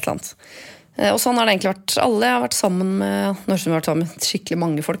 eller et eller annet. Og sånn har det egentlig vært. Alle jeg har vært sammen med Når som jeg har vært sammen med skikkelig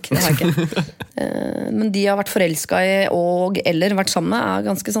mange folk, det har jeg ikke. Men de jeg har vært forelsket i eller vært sammen med, er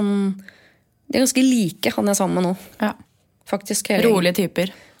ganske sånn, de er ganske like han jeg er sammen med nå. Ja. Faktisk hele gjengen. Rolige typer.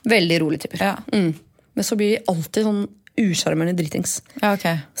 Veldig rolige typer. Ja. Men så blir de alltid sånn usjarmerende drittings. Ja, ok.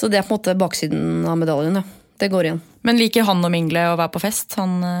 Så det er på en måte baksiden av medaljen. Ja. Det går igjen. Men liker han å mingle og være på fest,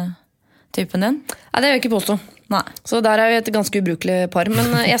 han typen din? Nei, det vil jeg ikke påstå. Nei. Så der er vi et ganske ubrukelig par. Men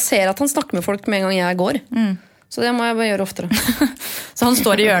jeg ser at han snakker med folk med en gang jeg går. Så det må jeg bare gjøre oftere. Så han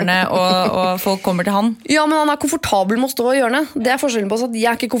står i hjørnet, og folk kommer til han? Ja, men han er komfortabel med å stå i hjørnet. Det er forskjellen på oss, at jeg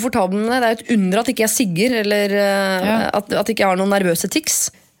er ikke komfortabel med det. Det er et under at ikke jeg sigger, eller at ikke jeg har noen nervøse tics.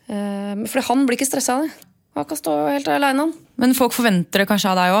 For han blir ikke stresset av det. Han kan stå helt alene. Men folk forventer det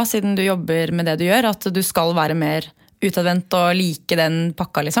kanskje av deg også, siden du jobber med det du gjør, at du skal være mer utadvendt og like den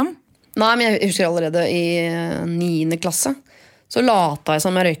pakka, liksom? Nei, men jeg husker allerede i 9. klasse. Så lata jeg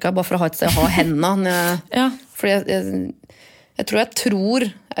som jeg røyka, bare for å ha et sted å ha hendene. Fordi jeg tror, jeg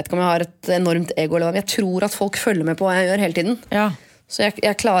vet ikke om jeg har et enormt ego, eller hva, men jeg tror at folk følger med på hva jeg gjør hele tiden. Ja. Så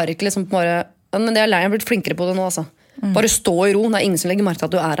jeg klarer ikke liksom bare, men det er lei, jeg har blitt flinkere på det nå, altså. Bare stå i ro, det er ingen som legger merke til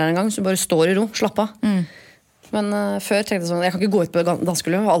at du er her en gang, så bare står i ro, slapp av. Men før tenkte jeg sånn, jeg kan ikke gå ut på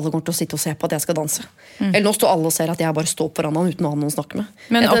dansegulvet, og alle kommer til å sitte og se på at jeg skal danse. Eller nå står alle og ser at jeg bare står på verandaen uten å ha noen å snakke med.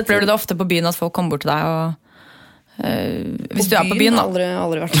 Men opplever du det ofte på byen at folk kommer bort til deg og hvis du er på byen, da?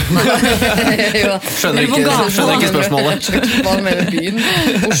 Aldri vært. Skjønner ikke spørsmålet. Hva mener byen?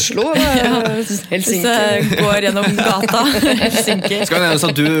 Oslo? Helsinki? Hvis jeg går gjennom gata Helsinki. Skal vi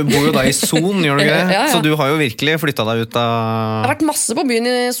nevne at du bor jo da i Son, gjør du ikke? Ja. Så du har jo virkelig flyttet deg ut av... Jeg har vært masse på byen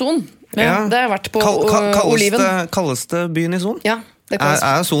i Son. Ja. Det har jeg vært på Oliven. Kalles det byen i Son? Ja, det kalles.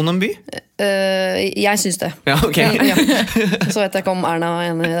 Er Son en by? Jeg synes det. Ja, ok. Så vet jeg ikke om Erna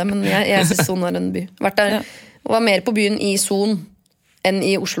er enig i det, men jeg synes Son er en by. Vært der, og var mer på byen i Son enn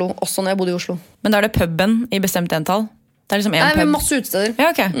i Oslo, også når jeg bodde i Oslo. Men da er det puben i bestemt entall? Det er liksom en pub? Nei, masse utesteder. Ja,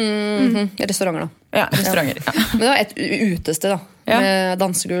 ok. Restauranter da. Ja, restauranter. Ja. Men det var et utested da. Med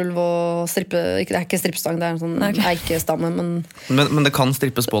dansegulv og strippe. Det er ikke strippestang, det er en sånn eikestamme. Men det kan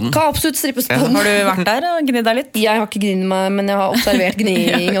strippes på den? Kan absolutt strippes på den. Har du vært der og gnidd deg litt? Jeg har ikke gnidd meg, men jeg har observert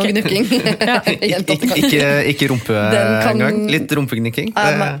gniing og gnukking. Ikke rumpe engang? Litt rumpegnikking?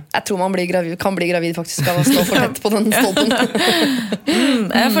 Jeg tror man kan bli gravid faktisk av å stå for tett på den stolpen.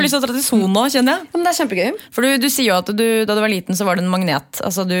 Jeg får lyst til å dra til Son nå, kjenner jeg. Men det er kjempegøy. For du sier jo at da du var liten så var du en magnet.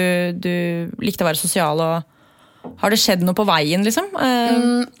 Altså du likte å være sosial og har det skjedd noe på veien, liksom?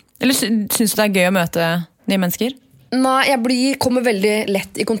 Eller syns du det er gøy å møte nye mennesker? Nei, jeg kommer veldig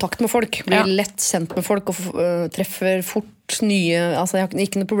lett i kontakt med folk. Blir lett kjent med folk og treffer fort nye. Altså, jeg har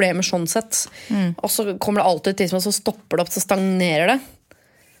ikke noe problemer sånn sett. Og så kommer det alltid et tidspunkt, så stopper det opp, så stagnerer det.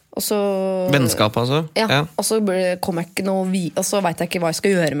 Og så, vennskap, altså? Ja. Og så kommer jeg ikke og så vet jeg ikke hva jeg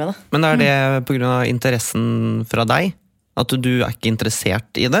skal gjøre med det. Men er det på grunn av interessen fra deg? At du er ikke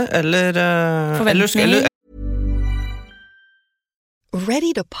interessert i det? Eller forventninger?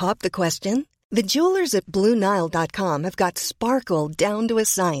 Ready to pop the question? The jewelers at BlueNile.com have got sparkle down to a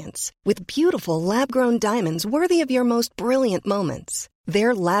science with beautiful lab-grown diamonds worthy of your most brilliant moments.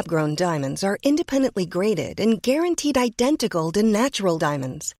 Their lab-grown diamonds are independently graded and guaranteed identical to natural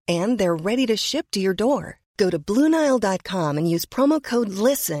diamonds, and they're ready to ship to your door. Go to BlueNile.com and use promo code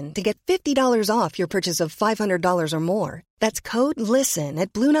LISTEN to get $50 off your purchase of $500 or more. That's code LISTEN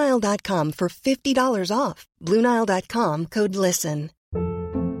at BlueNile.com for $50 off. BlueNile.com, code LISTEN.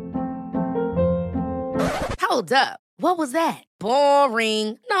 Hold up. What was that?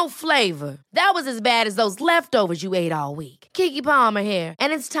 Boring. No flavor. That was as bad as those leftovers you ate all week. Keke Palmer here,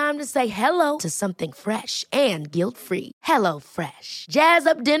 and it's time to say hello to something fresh and guilt-free. Hello Fresh. Jazz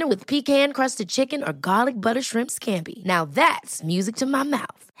up dinner with pecan-crusted chicken or garlic butter shrimp scampi. Now that's music to my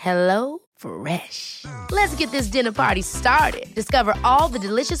mouth. Hello Fresh. Let's get this dinner party started. Discover all the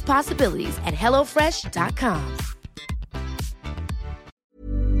delicious possibilities at hellofresh.com.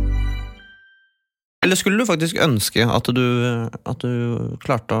 Eller skulle du faktisk ønske at du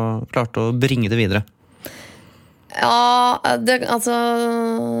klarte å bringe det videre? Ja, det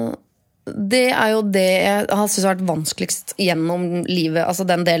er jo det jeg har synes har vært vanskeligst gjennom livet, altså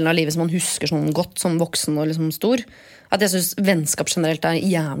den delen av livet som man husker sånn godt som voksen og liksom stor, at jeg synes vennskap generelt er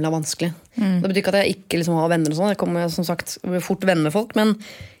jævla vanskelig. Det betyr ikke at jeg ikke liksom har venner og sånn, jeg kommer som sagt fort venner med folk, men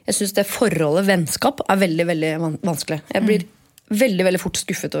jeg synes det forholdet vennskap er veldig, veldig vanskelig. Jeg blir veldig, veldig fort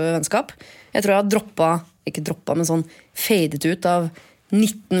skuffet over vennskap. Jeg tror jeg har men sånn fadet ut av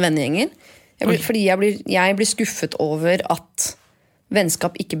 19 vennegjenger. Fordi jeg blir skuffet over at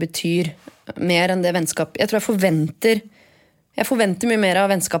vennskap ikke betyr mer enn det vennskap. Jeg tror jeg forventer mye mer av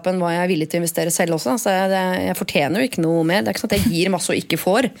vennskap enn hva jeg er villig til å investere selv også. Så jeg fortjener jo ikke noe mer. Det er ikke sånn at jeg gir masse og ikke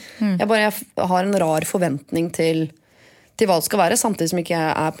får. Jeg har en rar forventning til hva det skal være, samtidig som ikke jeg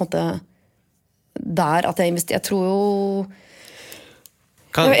er på en måte der at jeg investerer. Jeg tror jo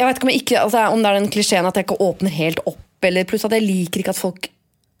jeg vet ikke om det er den klisjeen at jeg ikke åpner helt opp, eller pluss at jeg liker ikke at folk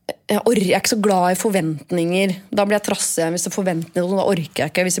jeg er ikke så glad i forventninger. Da blir jeg trassig hvis det er forventninger, da orker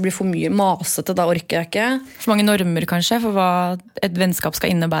jeg ikke. Hvis det blir for mye masete, da orker jeg ikke. For mange normer kanskje, for hva et vennskap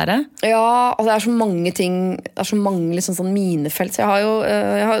skal innebære? Ja, og det er så mange ting, det er så mange liksom sånn minefelt. Så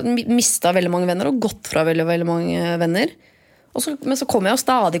jeg har mistet veldig mange venner, og gått fra veldig, veldig mange venner. Men så kommer jeg jo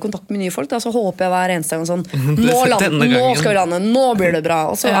stadig i kontakt med nye folk da, så håper jeg hver eneste gang sånn nå skal vi lande, nå blir det bra.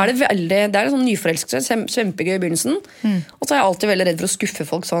 Og så er det er en sånn nyforelskelse, kjempegøy i begynnelsen. Og så er jeg alltid veldig redd for å skuffe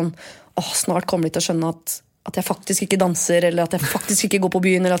folk sånn, snart kommer de til å skjønne at at jeg faktisk ikke danser, eller at jeg faktisk ikke går på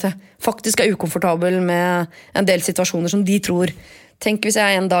byen, eller at jeg faktisk ukomfortabel med en del situasjoner som de tror. Tenk hvis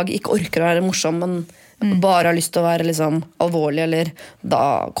jeg en dag ikke orker å være morsom, men bare har lyst til å være liksom alvorlig, eller da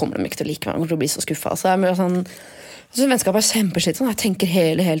kommer de ikke til å like meg, de kommer til å bli så skuffet. Så det mer sånn, vennskap kjempeskitt, jeg tenker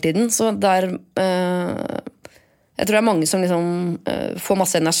hele tiden, så der... Jeg tror det mange som liksom, får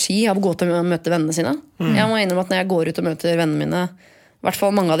masse energi av å gå til å møte vennene sine. Jeg må innrømme at når jeg går ut og møter vennene mine, I hvert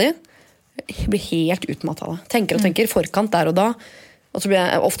fall mange av de, jeg blir helt utmattet av det. Tenker og tenker, forkant der og da. Og så blir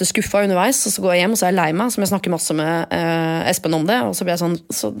jeg ofte skuffet underveis, og så går jeg hjem, og så jeg lei meg, som jeg snakker masse med Espen om det, og så blir jeg sånn...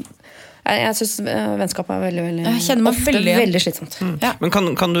 Så jeg synes vennskap veldig, veldig... Jeg kjenner meg ofte veldig slitsomt. Ja. Men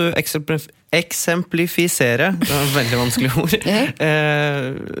kan du eksemplifisere, det er et veldig vanskelig ord,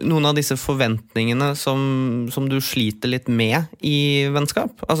 noen av disse forventningene som du sliter litt med I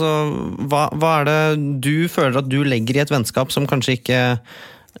vennskap? Altså, hva det du føler at du legger I et vennskap som kanskje ikke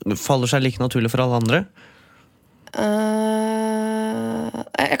faller seg like naturlig for alle andre?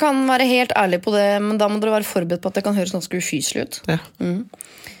 Jeg kan være helt ærlig på det, men da må dere være forberedt på at det kan høres ganske ufyselig ut. Ja.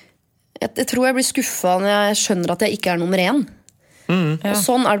 Jeg tror jeg blir skuffet når jeg skjønner at jeg ikke nummer 1. Og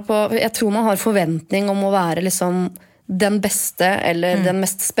sånn det på, jeg tror man har forventning om å være liksom den beste, eller den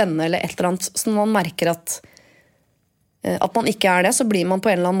mest spennende, eller et eller annet, så når man merker at man ikke det, så blir man på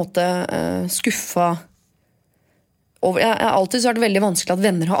en eller annen måte skuffet. Jeg har alltid vært veldig vanskelig at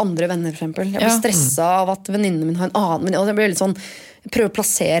venner har andre venner, for eksempel. Jeg blir stresset av at venninnen min har en annen venninne, og jeg blir litt sånn, jeg prøver å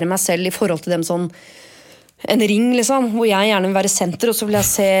plassere meg selv I forhold til dem sånn, en ring liksom, hvor jeg gjerne vil være senter, og så vil jeg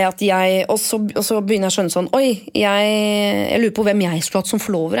se at jeg, og så begynner jeg å skjønne sånn, oi, jeg lurer på hvem jeg skulle hatt som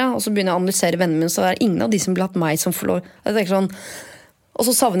forlover, og så begynner jeg å analysere vennene mine, så det ingen av de som ville hatt meg som forlover. Jeg tenker sånn, og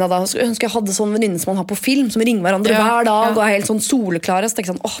så savner jeg da, jeg ønsker jeg hadde sånn venninne som man har på film, som ringer hverandre hver dag, og helt sånn soleklare, så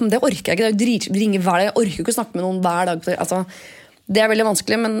tenker jeg sånn, men det orker jeg ikke, det jo de ringer hver dag, jeg orker ikke å snakke med noen hver dag, altså, det veldig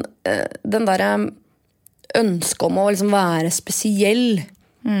vanskelig, men den der ønsket om å liksom være spesiell,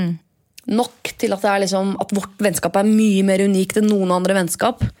 nok til at det liksom, at vårt vennskap mye mer unikt enn noen andre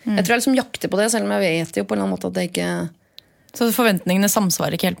vennskap. Jeg tror jeg liksom jakter på det, selv om jeg vet jo på en eller annen måte at det ikke... Så forventningene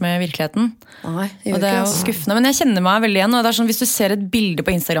samsvarer ikke helt med virkeligheten. Nei, og det jo skuffende. Men jeg kjenner meg veldig igjen, og det sånn, hvis du ser et bilde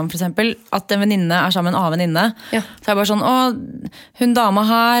på Instagram for eksempel, at en venninne sammen med en annen venninne, så bare sånn, hun dama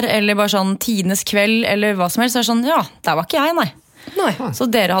her, eller bare sånn tidenes kveld, eller hva som helst, så det sånn, ja, der var ikke jeg, nei. Så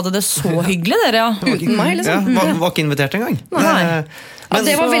dere hadde det så hyggelig, dere, Uten meg, liksom. Var ikke invitert en gang. Nei. Men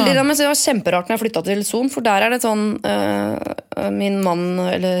det var veldig men det var kjemperart når jeg flyttet til Son, for der det sånn min mann,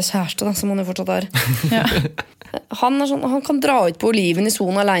 eller kjæreste da, som han jo fortsatt han sånn, han kan dra ut på oliven I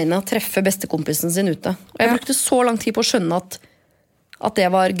Son alene og treffe bestekompisen sin ute. Og jeg brukte så lang tid på å skjønne at det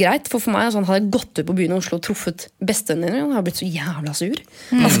var greit, for meg sånn, hadde jeg gått ut på byen I Oslo og truffet bestevennen din, og jeg hadde blitt så jævla sur.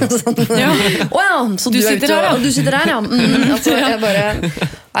 Altså, sånn, så du sitter her, og du sitter her, altså, jeg bare,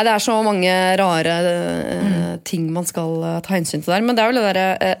 nei, det så mange rare ting man skal ta hensyn til der, men det vel det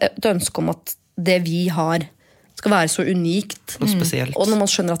der, et ønske om at det vi har skal være så unikt, og spesielt. Og når man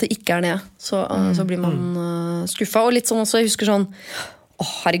skjønner at det ikke det, så blir man skuffet, og litt sånn også, jeg husker sånn,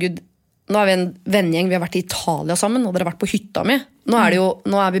 herregud, nå vi en vennegjeng, vi har vært I Italia sammen, og dere har vært på hytta mi. Nå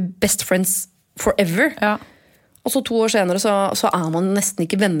vi best friends forever. Og så 2 år senere så man nesten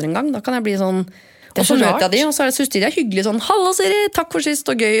ikke venner engang. Da kan jeg bli sånn... Og så møter jeg de, og så det synes de hyggelig sånn, «Hallo Siri, takk for sist,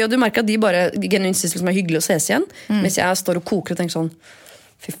 og gøy», og du merker at de bare genuint synes liksom hyggelig å ses igjen. Mens jeg står og koker og tenker sånn,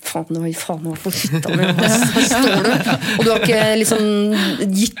 fy faen, du har vært på hytta mi, hva står du? Og du har ikke liksom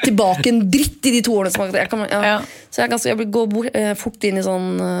gitt tilbake en dritt I de 2 årene som Så jeg går fort inn I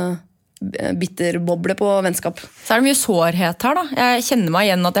sånn... bitterboble på vennskap. Så det mye sårhet her da. Jeg kjenner meg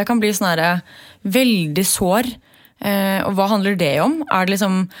igjen at jeg kan bli sånn her veldig sår. Og hva handler det om? Det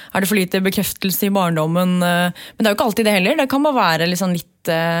det for lite bekreftelse I barndommen? Men det jo ikke alltid det heller. Det kan bare være liksom litt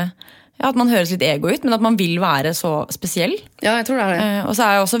at man høres litt ego ut, men at man vil være så spesiell. Ja, jeg tror det det. Og så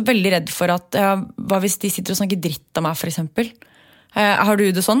jeg også veldig redd for at hva hvis de sitter og snakker dritt av meg for eksempel? Har du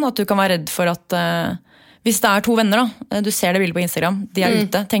det sånn at du kan være redd for at hvis det 2 venner da, du ser det bildet på Instagram, de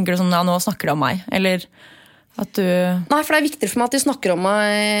ute, tenker du sånn, ja, nå snakker de om meg, eller at du... Nei, for det viktigere for meg at de snakker om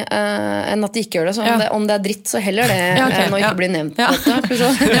meg enn at de ikke gjør det, så om det dritt, så heller det enn å ikke bli nevnt. Jeg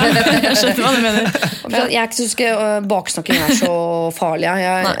skjønner hva du mener. Jeg synes ikke baksnakking så farlig.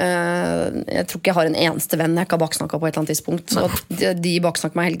 Jeg tror ikke jeg har en eneste venn jeg ikke har baksnakket på et eller annet tidspunkt, så de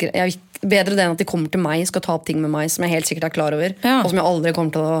baksnakker meg helt greit. Bedre det enn at de kommer til meg, skal ta opp ting med meg som jeg helt sikkert klar over, og som jeg aldri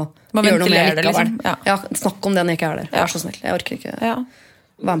kommer til å gjøre noe med likevel. Snakk om det når jeg ikke det. Vær så snill, jeg orker ikke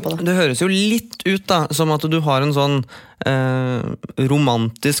være med på det. Det høres jo litt ut da, som at du har en sånn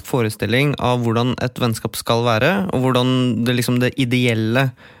romantisk forestilling av hvordan et vennskap skal være, og hvordan det, liksom, det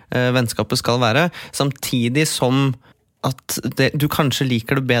ideelle vennskapet skal være, samtidig som at du kanskje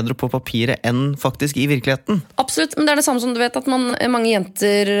liker det bedre på papiret enn faktisk i virkeligheten. Absolutt, men det det samme som du vet at mange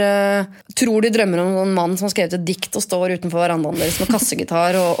jenter tror de drømmer om en mann som har skrevet et dikt og står utenfor verandaen deres med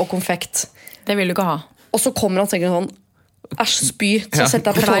kassegitar og konfekt. Det vil du ikke ha. Og så kommer han og tenker sånn, æsj, spy, så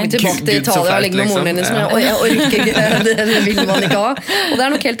setter jeg på toget Gud, tilbake til så Italia og fælt, ligger med moren din liksom. Jeg orker ikke, det vil man ikke ha. Og det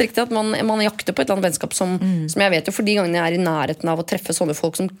nok helt riktig at man jakter på et eller annet vennskap som jeg vet jo, for de gangene jeg i nærheten av å treffe sånne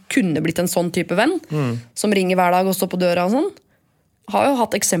folk som kunne blitt en sånn type venn, som ringer hver dag og står på døra og sånn, har jo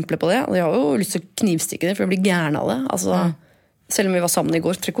hatt eksempler på det, og de har jo lyst til å knivstikke det, for de blir gjerne av det. Altså, selv om vi var sammen i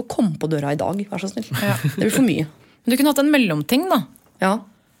går, trenger ikke å komme på døra i dag, vær så snill. Det blir for mye. Men du kunne hatt en mellomting da. Ja.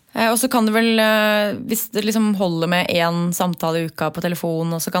 Og så kan det vel, hvis det liksom holder med en samtale i uka på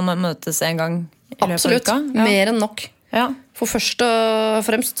telefon, og så kan man møtes en gang i løpet Absolutt, av uka. mer enn nok. Ja. For først og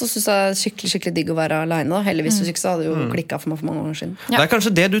fremst så synes jeg skikkelig, skikkelig digg å være alene da. Heldigvis hvis ikke så hadde det jo klikket for meg for mange år siden. Det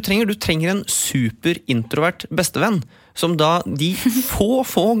kanskje det du trenger en super introvert bestevenn, som da de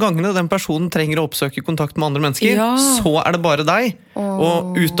få gangene den personen trenger å oppsøke kontakt med andre mennesker, så det bare deg,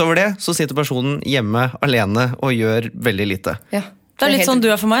 og utover det så sitter personen hjemme alene og gjør veldig lite. Ja. Det litt sånn du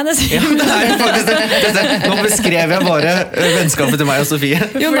for meg, det sier Ja, det faktisk det. Nå beskrev jeg bare vennskapet til meg og Sofie.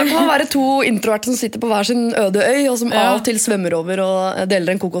 Jo, da kan man være to introverte som sitter på hver sin øde øy, og som av og til svømmer over og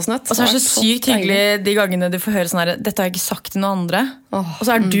deler en kokosnøtt. Og så det så sykt hyggelig de gangene du får høre sånn her, dette har jeg ikke sagt til noen andre. Og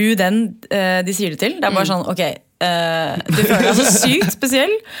så du den de sier det til. Det bare sånn, ok, du føler deg så sykt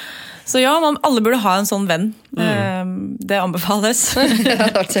spesiell. Så ja, alle burde ha en sånn venn. Det anbefales. Det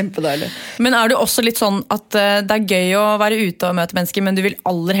har vært kjempedeilig. Men du også litt sånn at det gøy å være ute og møte mennesker, men du vil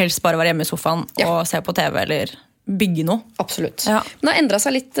aller helst bare være hjemme i sofaen og se på TV eller bygge noe? Absolutt. Ja. Men det har endret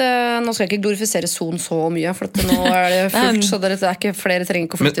seg litt. Nå skal jeg ikke glorifisere Zoom så mye, for nå det fullt, så det ikke flere trenger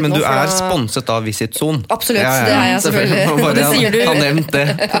ikke å flytte men nå. Men du sponset av Visit Zone? Absolutt, det jeg selvfølgelig. Bare det sier du. Han nevnt det.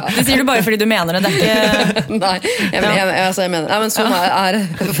 Det sier du bare fordi du mener det. Det ikke... Nei, jeg mener. Nei, men Zoom er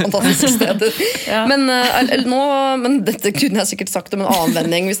et fantastisk sted. Men dette kunne jeg sikkert sagt om en annen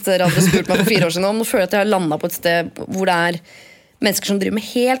vending hvis dere hadde spurt meg for 4 år siden. Nå føler jeg at jeg har landet på et sted hvor det mennesker som driver med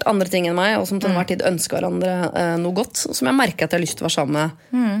helt andre ting enn meg, og som til enhver tid ønsker hverandre noe godt, som jeg merker at jeg har lyst til å være sammen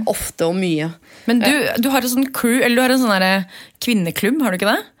med ofte og mye. Men du har et sånt crew, eller du har en sånn kvinneklubb, har du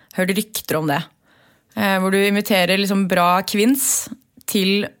ikke det? Hører rykter om det? Hvor du inviterer liksom bra kvinns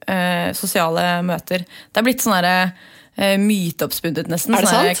til sosiale møter. Det blitt sånn myteoppspunnet nesten. Det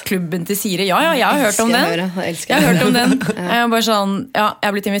sant? Klubben til Siri. Ja, jeg har hørt om den. Jeg har hørt om den. Jeg bare sånn, jeg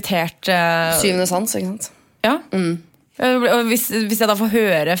har blitt invitert... Syvende sans, ikke sant? Ja. Og hvis jeg da får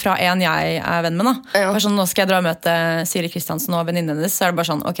høre fra en jeg venn med da, sånn, nå skal jeg dra og møte Siri Kristiansen og venninnen hennes, så det bare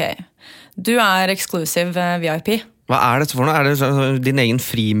sånn, ok, du exclusive VIP. Hva dette for noe? Det din egen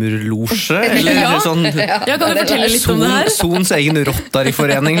frimurlosje? Eller sånn, kan du fortelle litt om det her? Sons egen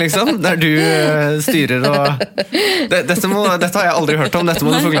Rotary-forening, liksom? Der du styrer og... Dette har jeg aldri hørt om, dette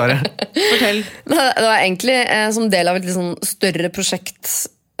må du forklare. Fortell. Det var egentlig som del av et litt sånn større prosjekt.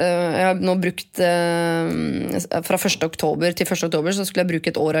 Jeg har nå brukt fra 1. oktober til 1. oktober så skulle jeg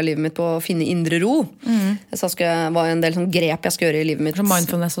bruke et år av livet mitt på å finne indre ro. Så var en del sånn grep jeg skal gjøre i livet mitt. Som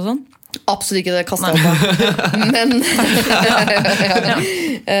mindfulness og sånn? Absolutt ikke, det kastet jeg på.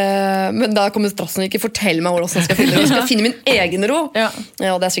 Men da kommer strassen ikke fortelle meg hvordan jeg skal finne ro. Jeg skal finne min egen ro.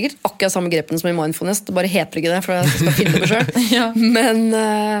 Og det sikkert akkurat samme grepen som i mindfulness. Det bare heter ikke det, for jeg skal finne det selv. Men...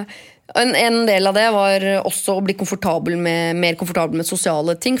 En del av det var også å bli mer komfortabel med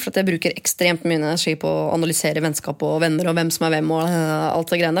sosiale ting, for at jeg bruker ekstremt mye energi på å analysere vennskap og venner og hvem som hvem og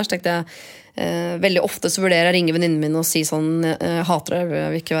alt det greiene der. Så tenkte jeg, veldig ofte så vurderer jeg å ringe venninnen min og si sånn, hater deg,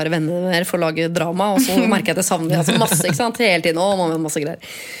 jeg vil ikke være venner med dere for å lage drama, og så merker jeg at jeg savner det masse, ikke sant, hele tiden, masse greier.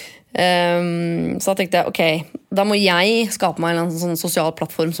 Så da tenkte jeg, ok, da må jeg skape meg en sånn sosial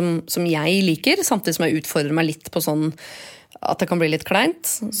plattform som jeg liker, samtidig som jeg utfordrer meg litt på sånn at det kan bli litt kleint.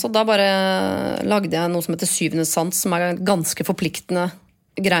 Så da bare lagde jeg noe som heter Syvende sans, som en ganske forpliktende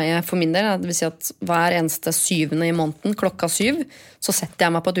greie for min del. Det vil si at hver eneste 7. i måneden, klokka 7, så setter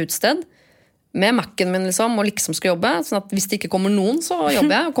jeg meg på et utested med Mac-en min liksom, og liksom skal jobbe. Sånn at hvis det ikke kommer noen, så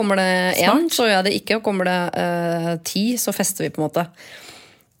jobber jeg. Og kommer det 1, så gjør jeg det ikke. Og kommer det 10, så fester vi på en måte.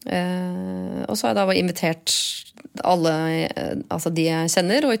 Og så har jeg da invitert alle, altså de jeg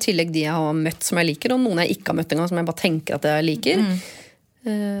kjenner, og i tillegg de jeg har møtt som jeg liker, og noen jeg ikke har møtt engang som jeg bare tenker at jeg liker.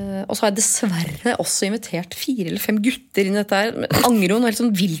 Og så har jeg dessverre også invitert 4 eller 5 gutter inn i dette her. Angrer hun helt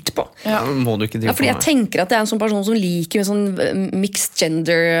sånn vilt på. Må du ikke drive fordi jeg tenker at det en sånn person som liker sånn mixed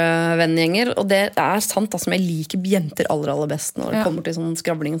gender vennegjenger, og det sant som jeg liker jenter aller best når det kommer til sånn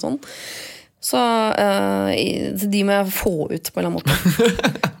skravling og sånn. Så de må jeg få ut på en eller annen måte.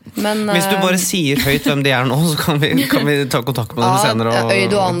 Men, Hvis du bare sier høyt hvem de nå, så kan vi ta kontakt med dem senere.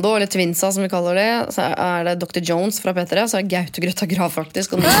 Øydoando, eller Twinsa som vi kaller det. Så det Dr. Jones fra P3, så Gaute Grøtta Grav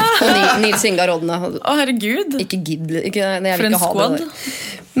faktisk, og Nils Inga Rodne. Herregud. Ikke gidd, jeg vil For en ikke ha squad. det der.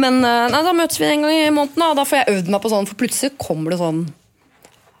 Men da møtes vi en gang i måneden, og da får jeg øvd meg på sånn, for plutselig kommer det sånn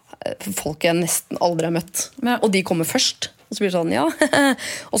folk jeg nesten aldri har møtt. Ja. Og de kommer først. Og så blir det sånn, ja.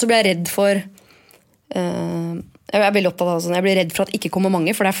 Og så blir jeg redd for jeg er veldig opptatt av sånn, jeg blir redd for at det ikke kommer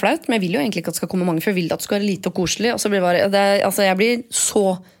mange, for det flaut, men jeg vil jo egentlig ikke at det skal komme mange, for jeg vil at det skal være lite og koselig. Og så blir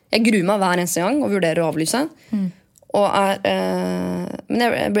jeg gruer meg hver eneste gang og vurderer å avlyse. Og men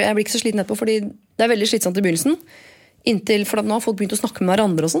jeg blir ikke så sliten etterpå, fordi det veldig slitsomt i begynnelsen. Inntil, for nå har folk begynt å snakke med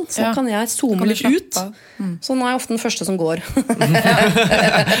hverandre og sånn, så kan jeg zoome litt ut. Så nå er jeg ofte den første som går.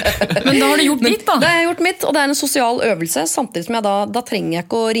 Men da har du gjort ditt, da. Det har jeg gjort mitt, og det er en sosial øvelse. Samtidig som da trenger jeg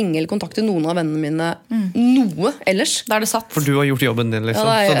ikke å ringe eller kontakte noen av vennene mine noe ellers. Da er det satt. For du har gjort jobben din, liksom.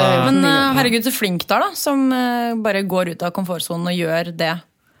 Men herregud, så flink du er, da, som bare går ut av komfortzonen og gjør det.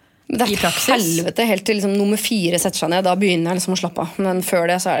 Det I praksis. Helvete helt til liksom, nummer 4 setter seg ned. Da begynner jeg liksom å slappe av. Men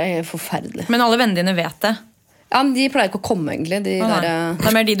før det så er det helt forferdelig. Men alle vennene dine vet det? Ja, men de pleier ikke å komme egentlig. Det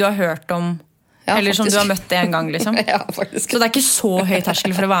er mer de du har hørt om, eller som du har møtt en gang, liksom. Ja, faktisk. Så det er ikke så høy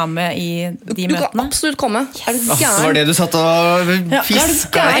terskel for å være med i de møtene? Du kan absolutt komme. Det var det du satt og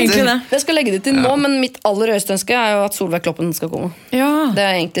fisket etter. Jeg skal legge det til nå, men mitt aller høyeste ønske er jo at Solveig Kloppen skal komme. Ja. Det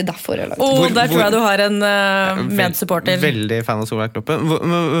er egentlig derfor jeg lagde det. Og der tror jeg du har en medsupporter. Veldig fan av Solveig Kloppen.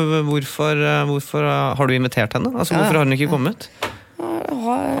 Hvorfor har du invitert henne? Altså, hvorfor har hun ikke kommet?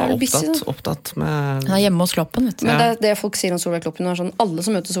 Opptatt med... Hun er hjemme hos Kloppen, vet du. Men det folk sier om Solveig Kloppen er sånn, alle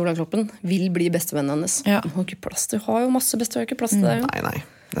som møter Solveig Kloppen vil bli bestevennen hennes. Hun har ikke plass, du har jo masse bestevenner, ikke plass til det. Nei,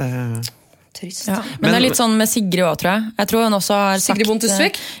 det er trist. Men det er litt sånn med Sigrid også, tror jeg. Jeg tror hun også har sagt... Sigrid Bonde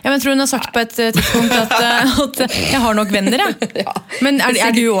Tusvik? Ja, men jeg tror hun har sagt på et tidspunkt at jeg har nok venner, jeg. Men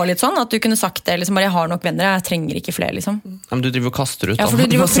er du også litt sånn, at du kunne sagt det, liksom, bare jeg har nok venner, jeg trenger ikke flere, liksom? Ja, men du driver og kaster ut. Ja, for du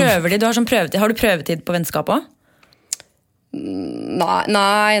driver og prøver de, har du prøvetid på vennskap også?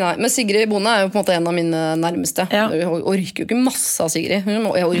 Nei, men Sigrid Bonde er jo på en måte en av mine nærmeste. Jeg orker jo ikke masse av Sigrid. Jeg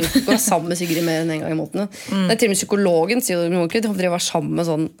orker ikke å være sammen med Sigrid mer enn en gang i måneden. Det er til og med psykologen sier du må ikke være sammen med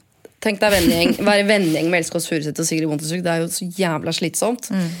sånn. Tenk deg være vennegjeng med Else Kåss Furuseth og Sigrid Bonde. Det er jo så jævla slitsomt.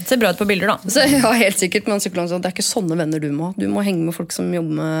 Ser bra ut på bilder, da. Så, ja, helt sikkert, men psykologen sier det er ikke sånne venner du må ha. Du må henge med folk som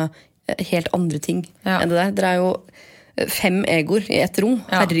jobber med helt andre ting enn det der. Dere er jo 5 egoer i et rom.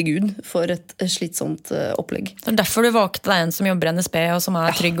 Herregud, for et slitsomt opplegg. Det er derfor du valgte deg en som jobber i NSB og som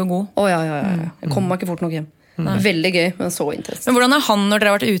er trygg og god. Jeg kommer meg ikke fort nok hjem. Veldig gøy, men så intenst. Men hvordan er han når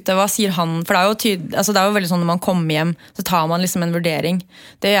dere har vært ute? Hva sier han? For det er jo veldig sånn når man kommer hjem, så tar man liksom en vurdering.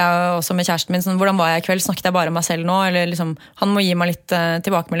 Det er jo også med kjæresten min. Sånn, hvordan var jeg i kveld? Snakket jeg bare om meg selv nå? Eller liksom, han må gi meg litt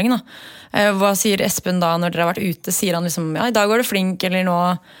tilbakemelding, da. Hva sier Espen da når dere har vært ute? Sier han liksom, ja, i dag var du flink, eller nå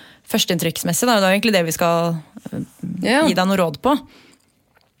førsteinntrykksmessig, da. Det er jo egentlig det vi skal gi deg noe råd på.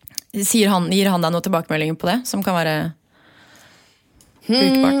 Gir han deg noe tilbakemelding på det, som kan være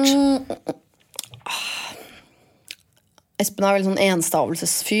brukbart? Espen er veldig sånn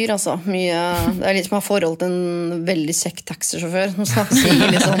enstavelsesfyr, altså. Det er litt som å ha forhold til en veldig kjekk taxisjåfør som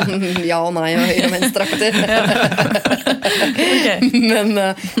sier liksom ja og nei og høyre og venstre akter. Men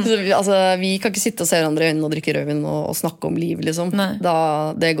altså, vi kan ikke sitte og se hverandre i øynene og drikke rødvin og snakke om liv, liksom. Det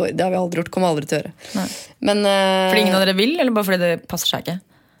har vi aldri gjort, kommer aldri til å gjøre. Men, fordi ingen av dere vil, eller bare fordi det passer seg ikke?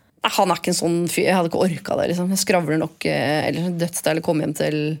 Han er ikke en sånn fyr, jeg hadde ikke orket det, liksom. Jeg skravler nok, eller dødsdeilig komme hjem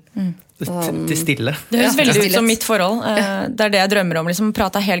til stille. Det høres veldig ut som mitt forhold. Det er det jeg drømmer om, liksom.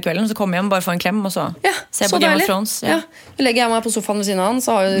 Prate hele kvelden, så kommer jeg hjem, bare få en klem, og så se på Game of Thrones. Legger jeg meg på sofaen ved siden av han,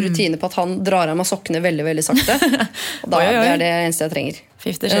 så har jeg rutine på at han drar av meg sokkene veldig, veldig sakte. Og da det er det eneste jeg trenger.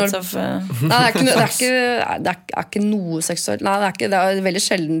 50 Shades of... Nei, det er ikke noe seksuelt. Nei, det er veldig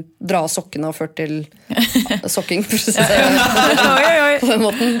sjelden dra av sokkene og ført til sokking. På den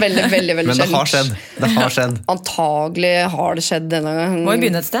måten. Veldig, veldig, veldig sjelden. Men det har skjedd. Antagelig har det skjedd denne gangen. Må jo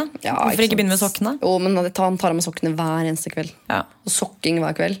begynne et sted. Hvorfor ikke begynne med sokkene? Jo, men han tar av meg sokkene hver eneste kveld. Og sokking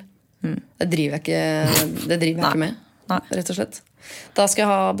hver kveld. Det driver jeg ikke med, rett og slett. Da skal jeg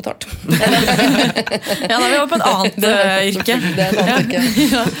ha betalt. Da er vi over på et annet yrke. Det er et annet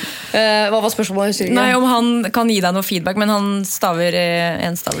yrke. Hva var spørsmålet? Nei, om han kan gi deg noe feedback, men han staver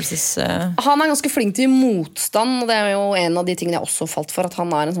enstavelses... Han er ganske flink til motstand, og det er jo en av de tingene jeg også falt for, at han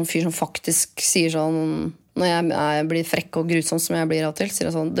er en sånn fyr som faktisk sier sånn, når jeg blir frekk og grusom som jeg blir av til,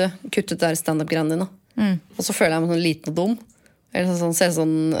 sier jeg sånn, du, kutt ut der stand-up-greiene dine. Og så føler jeg meg sånn liten og dum. Eller sånn, ser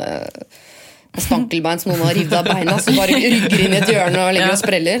sånn... stankelbein som noen har rivet av beina, så bare rygger inn i et hjørne og ligger og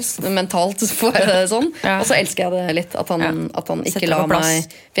spreller mentalt får jeg det sånn. Og så elsker jeg det litt at han ikke lar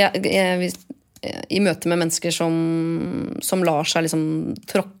meg, for jeg i møte med mennesker som lar seg liksom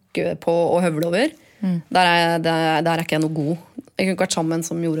tråkke på og høvle over. Der er ikke jeg noe god. Jeg kunne ikke vært sammen med en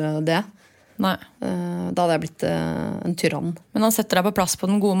som gjorde det. Nei. Da hadde jeg blitt en tyrann. Men han setter deg på plass på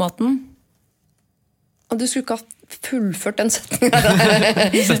den gode måten? Og du skulle ikke ha fullført den setningen.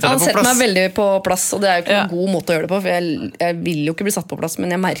 Han setter meg veldig på plass, og det er jo ikke en god måte å gjøre det på, for jeg vil jo ikke bli satt på plass,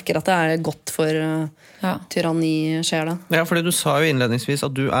 men jeg merker at det er godt for tyranni skjer det. Ja, fordi du sa jo innledningsvis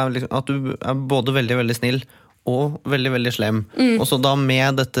at du er både veldig, veldig snill og veldig, veldig slem. Og så da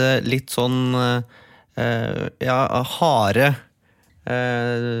med dette litt sånn harde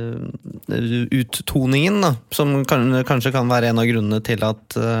uttoningen da, som kanskje kan være en av grunnene til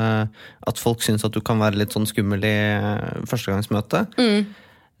at folk synes at du kan være litt sånn skummel i førstegangsmøte.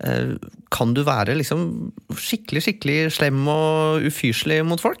 Kan du være liksom skikkelig, skikkelig slem og ufyselig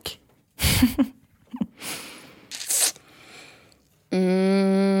mot folk?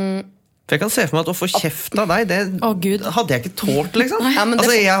 For jeg kan se for meg at å få kjeft av deg, det hadde jeg ikke tålt, liksom. Ja, men det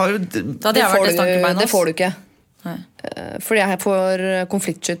får du ikke. Nei. Fordi jeg får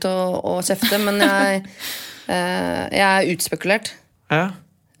konfliktskytt og kjefte, men jeg er utspekulert. Ja.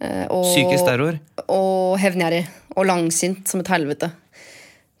 Psykisk terror. Og hevngjerrig. Og langsint som et helvete.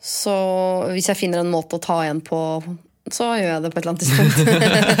 Så hvis jeg finner en måte å ta igjen på, så gjør jeg det på et eller annet tidspunkt.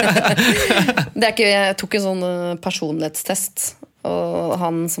 Jeg tok en sånn personlighetstest, og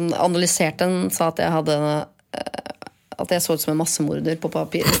han som analyserte den sa at at jeg så ut som en massemorder på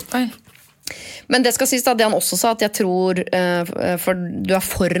papir. Oi. Men det skal sies da, det han også sa, at jeg tror, for du er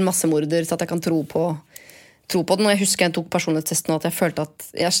for massemorder, så at jeg kan tro på den. Og jeg husker jeg tok personlighetstesten, og at jeg følte at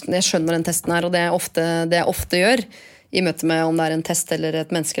jeg skjønner den testen her, og det jeg ofte gjør, i møte med om det er en test eller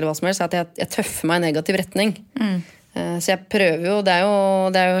et menneske eller hva som helst, er at jeg tøffer meg i negativ retning. Så jeg prøver jo, det er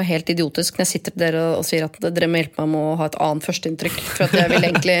jo helt idiotisk når jeg sitter til dere og sier at dere må hjelpe meg med å ha et annet førsteinntrykk, for at jeg vil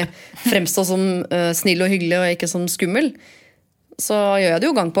egentlig fremstå som snill og hyggelig og ikke som skummel. Så gjør jeg det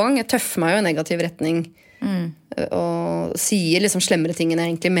jo gang på gang. Jeg tøffer meg jo i negativ retning og sier liksom slemmere ting enn jeg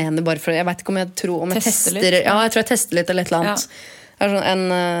egentlig mener, bare for jeg vet ikke om jeg tester litt. Ja, jeg tror jeg tester litt eller et eller annet. Det er sånn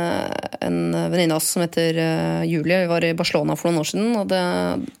en venninne av oss som heter Julie. Vi var i Barcelona for noen år siden, og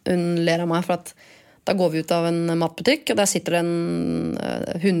hun ler av meg for at da går vi ut av en matbutikk, og der sitter det en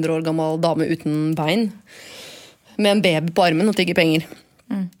 100 år gammel dame uten bein med en baby på armen og tigger penger.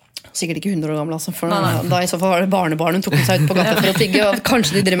 Sikkert ikke 100 år gammel, altså, for da i så fall var det barnebarn hun tok med seg ut på gata for å tigge, og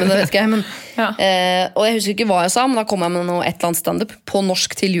kanskje de driver med det, vet ikke jeg, men, og jeg husker ikke hva jeg sa, men da kom jeg med et eller annet stand-up på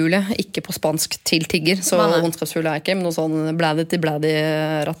norsk til Julie, ikke på spansk til tigger, så ondskapsfull er jeg ikke, men noe sånn blædi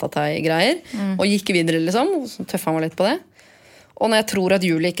ratatei-greier, og gikk videre liksom, og så tøffa meg litt på det. Og når jeg tror at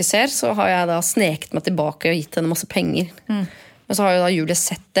Julie ikke ser, så har jeg da sneket meg tilbake og gitt henne masse penger. Men så har jo da Julie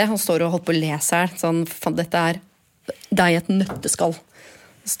sett det, og står og holdt på å lese her, sånn, dette er deg et nøtteskall.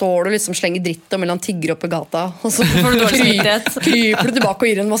 Står du liksom slenger dritt og mellom tigger opp i gata, og så kryper du tilbake og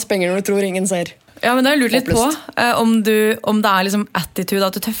gir henne masse penger når du tror ingen ser. Ja, men det har jeg lurt litt på om det er liksom attitude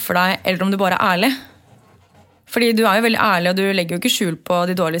at du tøffer deg, eller om du bare er ærlig. Fordi du er jo veldig ærlig, og du legger jo ikke skjul på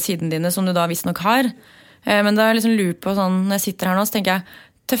de dårlige sidene dine, som du da visst nok har. Men det har jeg liksom lurt på sånn, når jeg sitter her nå, så tenker jeg,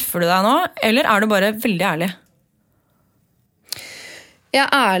 tøffer du deg nå, eller er du bare veldig ærlig? Jeg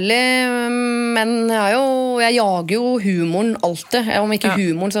er ærlig, men jeg jager jo humoren alltid. Om ikke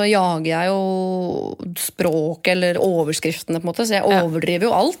humoren, så jager jeg jo språk eller overskriftene på en måte. Så jeg overdriver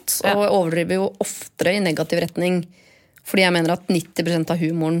jo alt, og jeg overdriver jo oftere i negativ retning. Fordi jeg mener at 90% av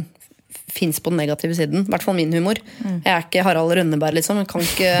humoren finnes på den negative siden. I hvert fall min humor. Jeg er ikke Harald Rønneberg, liksom. Jeg kan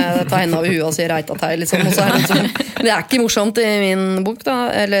ikke ta henne av huet og si reitatei, liksom. Og så er det, liksom, det er ikke morsomt i min bok, da.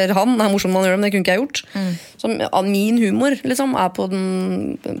 Eller han, det er morsomt man gjør det, men det kunne ikke jeg gjort. Så min humor, liksom, er på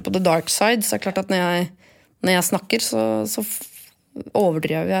the dark side. Så det er klart at når jeg snakker, så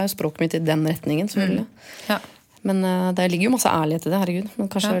overdriver jeg språket mitt i den retningen, selvfølgelig. Men det ligger jo masse ærlighet i det, herregud.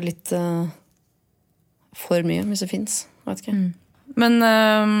 Men kanskje litt for mye, hvis det finnes. Jeg vet ikke. Men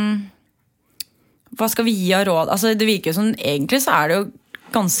hva skal vi gi av råd? Altså, det virker jo som, egentlig så er det jo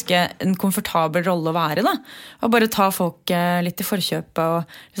ganske en komfortabel rolle å være, da. Og bare ta folk litt i forkjøpet og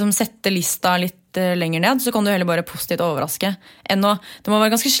liksom sette lista litt lenger ned, så kan du heller bare positivt overraske. Det må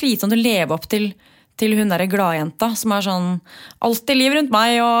være ganske slitsomt å leve opp til hun der gladjenta, som er sånn, alltid liv rundt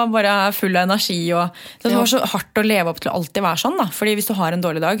meg, og bare er full av energi, og det var så hardt å leve opp til å alltid være sånn, da. Fordi hvis du har en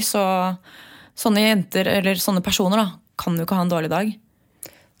dårlig dag, så sånne jenter, eller sånne personer, da, kan jo ikke ha en dårlig dag.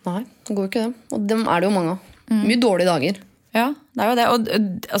 Nei, det går ikke det. Og dem er det jo mange av. Mye dårlige dager. Ja, det er jo det. Og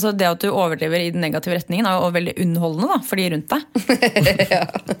altså, det at du overdriver i den negative retningen er jo veldig underholdende da, for de rundt deg.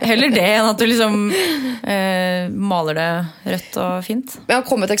 Heller det enn at du liksom maler det rødt og fint. Jeg har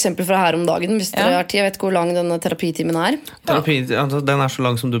kommet et eksempel fra her om dagen, hvis dere har tid. Jeg vet ikke hvor lang denne terapitimen er. Den er så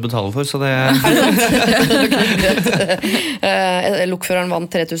lang som du betaler for, så det... Lokføreren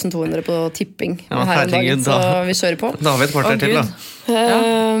vant 3200 på tipping Ja, her om dagen, så vi sører på. Da har vi et kvarter til, da.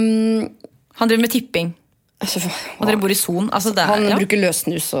 Han driver med tipping. Og dere bor i Son. Altså han bruker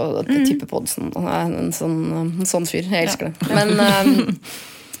løsnus og tipper på oddsen. Han er en sånn fyr. Jeg elsker det. Men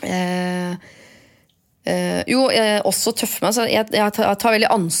jo, jeg er også tøff med så jeg tar veldig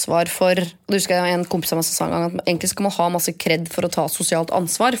ansvar for. Du husker jeg en kompis av meg som sa en gang at egentlig skal man ha masse kred for å ta sosialt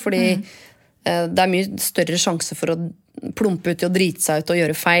ansvar, fordi det er mye større sjanse for å plumpe ut og drite seg ut og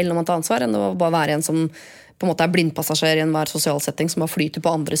gjøre feil når man tar ansvar, enn å bare være en som på en måte er blindpassasjer i enhver sosial setting som bare flyter på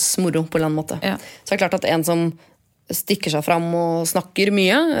andres moro på en eller annen måte. Så det er klart at en som stikker seg fram og snakker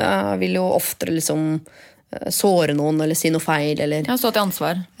mye, vil jo oftere liksom såre noen eller si noe feil. Eller... Ja, stå til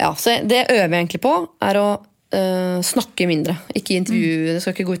ansvar. Ja, så det øver jeg egentlig på, er å snakke mindre. Ikke intervju, det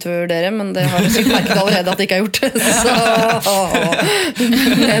skal ikke gå utover dere, men det har jeg sikkert merket allerede at det ikke har gjort.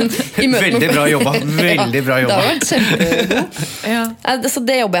 Veldig bra jobba. Veldig bra jobba. Det har vært kjempegod. Så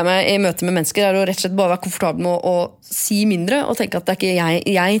det jobber jeg med i møte med mennesker, er å rett og slett bare være komfortabel med å si mindre, og tenke at det er ikke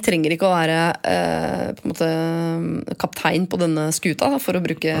jeg trenger ikke å være på en måte kaptein på denne skuta, for å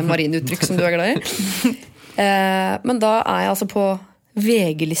bruke marine uttrykk som du er glad i. Men da er jeg altså på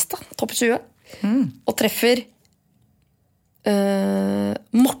VG-lista, topp 20, og treffer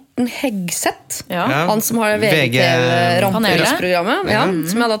Morten Hegseth, han som har VG-rampelysprogrammet,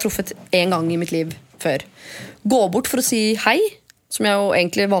 som jeg da har truffet en gang i mitt liv før. Gå bort for å si hei, som jeg jo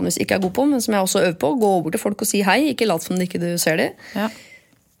egentlig vanligvis ikke er god på, men som jeg også øver på. Gå bort til folk og si hei, ikke lat som ikke du ser det.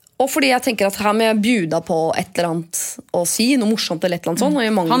 Og fordi jeg tenker at her må jeg bjuda på et eller annet å si, noe morsomt eller et eller annet sånt.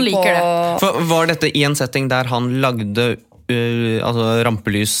 Han liker det. For var dette i en setting der han lagde altså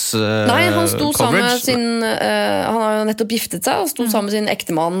rampelys Nei, han sto sammen med sin han har jo nettopp giftet seg og sto sammen med sin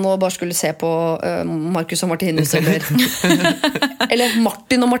ektemann og bare skulle se på Marcus og Martinus eller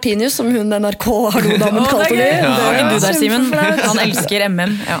Martin og Martinus, som hun NRK Hallo-damen kalte det. Det var ikke du der, Simen. Han elsker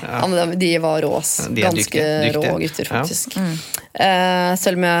MM. Men de var rå, ganske rå gutter faktisk.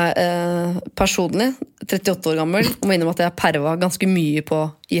 Selv om jeg personlig 38 år gammel må innrømme at jeg perva ganske mye på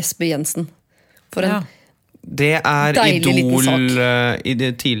Jesper Jensen. For en det er tidligere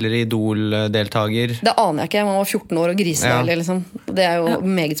Idol-deltager. Det aner jeg ikke, man var 14 år og grisedeilig liksom. Det er jo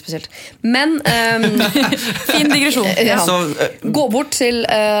meget spesielt. Men fin digresjon. Gå bort til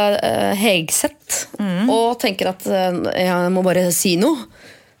Hegseth og tenker at jeg må bare si noe.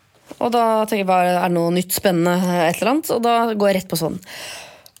 Og da tenker jeg bare, er det noe nytt, spennende, et eller annet? Og da går jeg rett på sånn.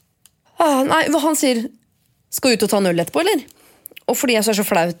 Nei, hva han sier, skal ut og ta en øl etterpå, eller? Og fordi jeg så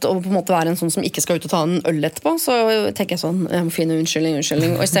flaut å på en måte være en sånn som ikke skal ut og ta en øl etterpå, så tenker jeg sånn, jeg må finne unnskyldning.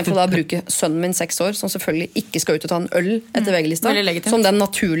 Og i stedet for da å bruke sønnen min 6 år, som selvfølgelig ikke skal ut og ta en øl etter VG-lista, som den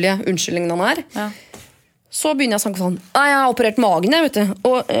naturlige unnskyldningen han er, så begynner jeg å snakke sånn, jeg har operert magen, jeg, vet du,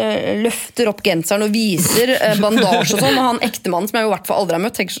 og løfter opp genseren og viser bandasje og sånn, og han ektemannen som jeg jo i hvert fall aldri har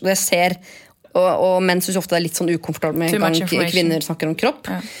møtt, tenker, jeg ser, og menn synes ofte det er litt sånn ukomfortabel med en gang kvinner snakker om kropp.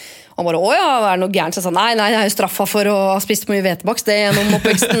 Han bare, er det noe gærent? Så jeg sa, nei, jeg er jo straffa for å ha spist mye hvetebakst det gjennom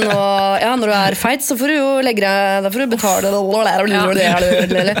oppveksten, og når du er feit, så får du jo legge deg, da får du betale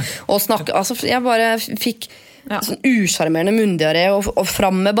og snakke, altså jeg bare fikk sånn usjarmerende munndiaré og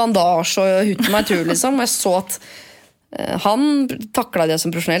fram med bandasje og hut meg tur liksom, og jeg så at han taklet det som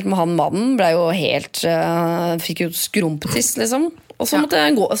profesjonelt, men han mannen ble jo helt fikk jo skrumpetiss liksom, og så måtte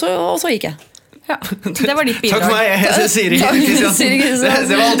jeg gå, og så gikk jeg. Ja, det var ditt bidrag. Takk for meg, jeg heter Siri Kristiansen.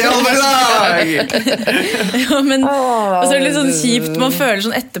 Det var alltid alvor i dag. Men og så er det litt sånn kjipt, man føler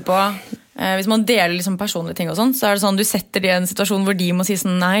sånn etterpå, hvis man deler liksom personlige ting og sånn, så er det sånn, du setter det i en situasjon hvor de må si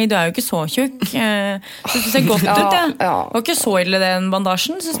sånn, nei, du er jo ikke så tjukk. Synes du ser godt ut, ja. Det var ikke så ille den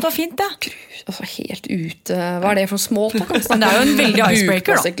bandasjen, synes du var fint, ja. Altså helt ute, hva er det for småtalk? Det er jo en veldig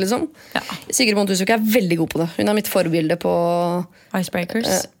icebreaker da liksom. Sigrid Bonde Tusvik er veldig god på det. Hun er mitt forbilde på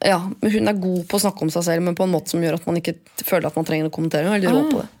icebreakers. Men hun er god på å snakke om seg selv, men på en måte som gjør at man ikke føler at man trenger å kommentere. Hun er veldig rå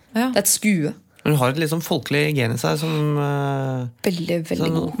på det. Det er et skue. Hun har et litt sånn folkelig gen i seg som veldig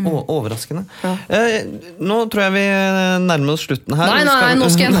sånn god. Overraskende. Nå tror jeg vi nærmer oss slutten her. Nei, nå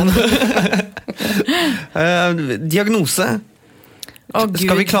skal jeg diagnose.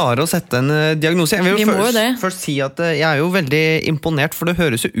 Skal vi klare å sette en diagnose? Jeg vil først si at jeg er jo veldig imponert, for det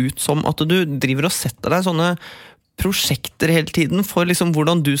høres jo ut som at du driver og setter deg sånne prosjekter hele tiden for liksom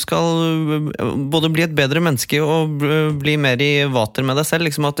hvordan du skal både bli et bedre menneske og bli mer i vater med deg selv.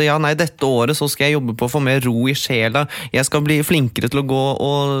 Liksom at dette året så skal jeg jobbe på å få mer ro i sjela. Jeg skal bli flinkere til å gå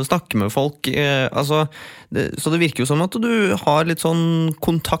og snakke med folk. Så det virker jo som at du har litt sånn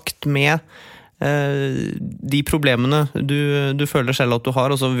kontakt med de problemene du føler selv at du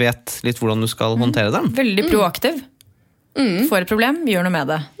har, og så vet litt hvordan du skal håndtere dem. Veldig proaktiv. Får et problem, gjør noe med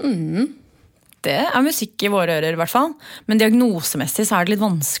det. Det musikk i våre ører i hvert fall. Men diagnosemessig så det litt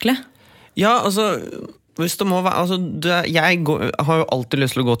vanskelig. Ja, hvis det må være, jeg har jo alltid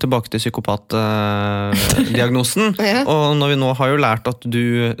lyst til å gå tilbake til psykopat-diagnosen, og når vi nå har jo lært at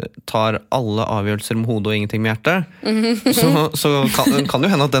du tar alle avgjørelser med hodet og ingenting med hjertet, så kan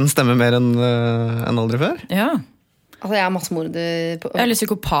jo hende at den stemmer mer enn aldri før. Ja. Altså, jeg massemorder Eller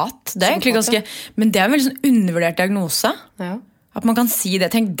psykopat. Det egentlig ganske, men det en veldig sånn undervurdert diagnose. Ja. At man kan si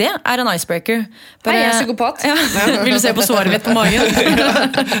det. Tenk, det en icebreaker. Hei, jeg psykopat. Ja. Vil du se på svaret mitt på magen?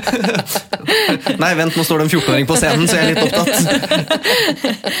 Nei, vent, nå står det en 14-åring på scenen, så jeg litt opptatt.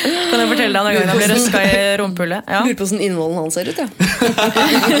 Kan jeg fortelle deg en gang jeg ble røska i rumpehullet? Ja. Lurer på hvordan innvolden han ser ut,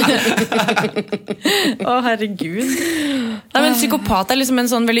 Å, herregud. Nei, men psykopat liksom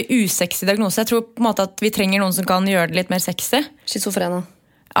en sånn veldig usexy diagnose. Jeg tror på en måte at vi trenger noen som kan gjøre det litt mer sexy. Schizofrena.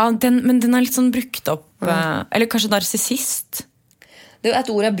 Ja, men den litt sånn brukt opp. Eller kanskje narsissist. Det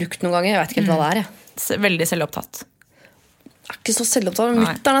et ord jeg har brukt noen ganger. Jeg vet ikke helt hva det jeg. Veldig selvopptatt. Jeg ikke så selvopptatt.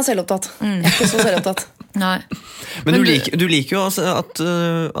 Mutteren selvopptatt. Jeg ikke så selvopptatt. Nei. Men du liker jo også at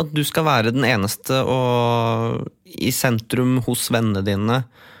du skal være den eneste og i sentrum hos vennene dine.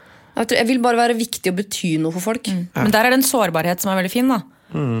 Jeg vil bare være viktig og bety noe for folk. Men der det en sårbarhet som veldig fin, da.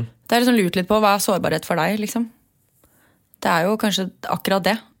 Det liksom lurt litt på hva sårbarhet for deg, liksom. Det jo kanskje akkurat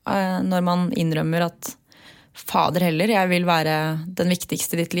det, når man innrømmer at fader heller, jeg vil være den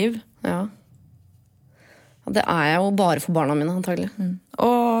viktigste i ditt liv. Ja. Det jeg jo bare for barna mine, antagelig.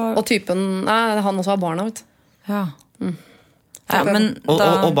 Og typen, han også har barna, vet du. Ja. Men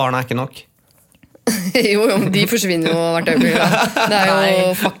og barna ikke nok? jo, de forsvinner jo hvert øyeblikk. Det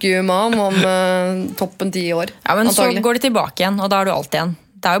jo fuck you mom om toppen 10 år. Ja, men antagelig. Så går det tilbake igjen, og da du alt igjen.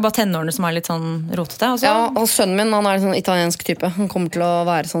 Det jo bare tenårene som litt sånn rotete. Også. Ja, og sønnen min han en sånn italiensk type. Han kommer til å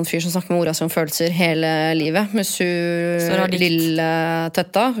være sånn fyr som snakker med mora si om følelser hele livet. Mens hun lille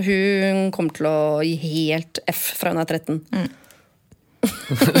tøtta, hun kommer til å gi helt F fra hun 13.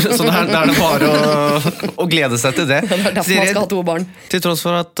 Så da det bare å glede seg til det. Det derfor man skal ha 2 barn. Til tross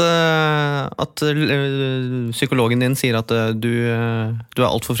for at psykologen din sier at du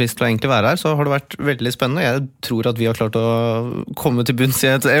alt for frisk til å egentlig være her, så har det vært veldig spennende. Jeg tror at vi har klart å komme til bunns.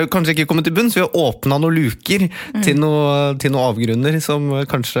 Kanskje ikke komme til bunns, vi har åpnet noen luker til noen avgrunner som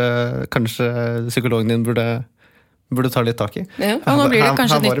kanskje psykologen din burde ta litt tak i. Ja. Og nå blir det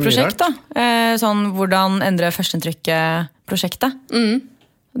kanskje et nytt prosjekt da. Sånn, hvordan endre førsteinntrykket-prosjektet.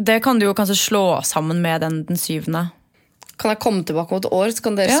 Det kan du jo kanskje slå sammen med den 7. Kan jeg komme tilbake om et år, så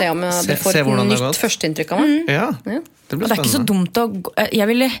kan dere se om jeg får et nytt førsteinntrykk av meg. Ja, det blir spennende. Og det ikke så dumt jeg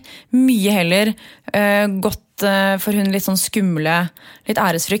ville mye heller gått for hun litt sånn skumle, litt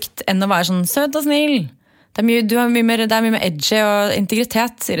æresfrykt, enn å være sånn søt og snill. Det er mye mer edgy og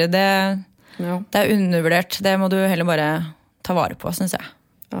integritet, sier det. Det undervurdert. Det må du heller bare ta vare på, synes jeg.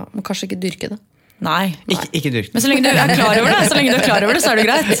 Ja, men kanskje ikke dyrke det. Nei. Ikke dyrke det. Men så lenge du klar over det, så er det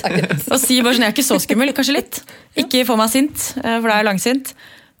greit. Og si bare sånn, jeg ikke så skummel, kanskje litt. Ikke få meg sint, for det langsint.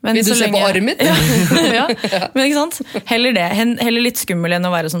 Men vil du se på armen mitt? Ja, men ikke sant? Heller det. Heller litt skummel enn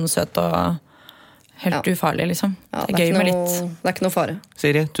å være sånn søt og helt ufarlig, liksom. Ja, det gøy med litt. Det ikke noe fare.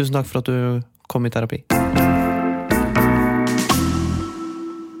 Siri, tusen takk for at du kom i terapi.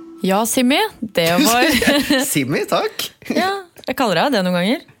 Ja, Simmi, det var... Simmi, takk. Ja, jeg kaller deg det noen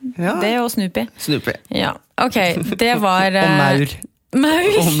ganger. Ja. Det og Snoopy. Snoopy. Ja, ok, det var... Og Maur. Maur?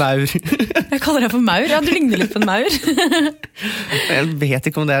 Og Maur. Jeg kaller deg for Maur, ja, du ligner litt på en Maur. Jeg vet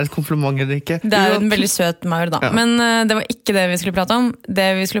ikke om det et kompliment eller ikke. Det en veldig søt Maur da, men det var ikke det vi skulle prate om. Det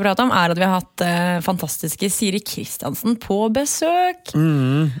vi skulle prate om at vi har hatt fantastiske Siri Kristiansen på besøk.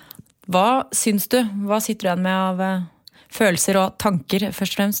 Hva syns du? Hva sitter du igjen med av... følelser og tanker,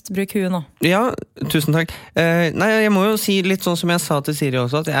 først og fremst. Bruk huet nå. Ja, tusen takk. Nei, jeg må jo si litt sånn som jeg sa til Siri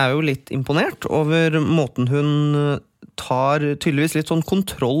også, at jeg jo litt imponert over måten hun tar tydeligvis litt sånn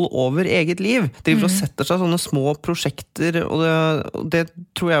kontroll over eget liv. Driver og setter seg sånne små prosjekter, og det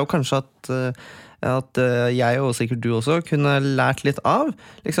tror jeg jo kanskje at jeg og sikkert du også kunne lært litt av.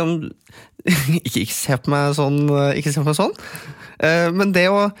 Liksom, ikke se på meg sånn, men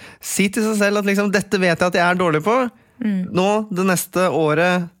det å si til seg selv at liksom, dette vet jeg at jeg dårlig på, Nå, det neste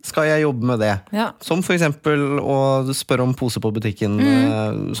året skal jeg jobbe med det. Ja. Som for eksempel å spørre om pose på butikken,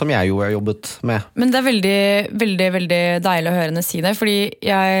 som jeg jo har jobbet med. Men det er veldig, veldig, veldig deilig å høre henne si det, fordi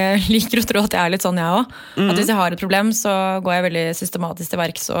jeg liker å tro at jeg er litt sånn jeg også. At hvis jeg har et problem, så går jeg veldig systematisk til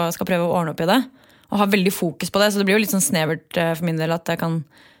verks og skal prøve å ordne opp i det. Og har veldig fokus på det, så det blir jo litt sånn snevert for min del at jeg kan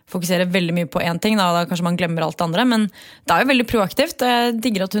fokusere veldig mye på en ting, da kanskje man glemmer alt det andre, men det er jo veldig proaktivt. Jeg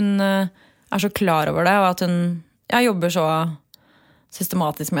digger at hun er så klar over det, og at hun jobber så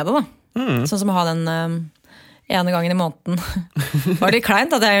systematisk med det da. Sånn som å ha den ene gangen i måneden. Var det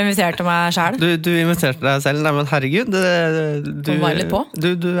kleint at jeg inviterte meg selv? Du inviterte deg selv, nei, men herregud, du var litt på.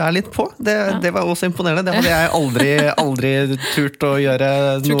 Du er litt på, det var også imponerende. Det hadde jeg aldri turt å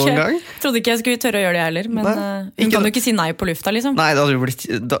gjøre noen gang. Trodde ikke jeg skulle tørre å gjøre det heller, men hun kan jo ikke si nei på lufta, liksom. Nei, det hadde jo blitt,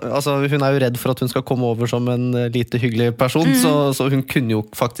 altså, hun er jo redd for at hun skal komme over som en lite hyggelig person, så hun kunne jo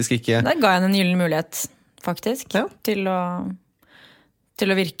faktisk ikke... Der ga jeg henne en gyllen mulighet, faktisk, til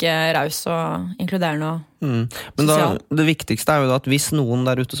å virke raus og inkluderende og Men da, det viktigste er jo da at hvis noen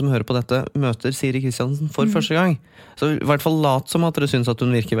der ute som hører på dette møter Siri Kristiansen for første gang, så i hvert fall lat som at dere synes at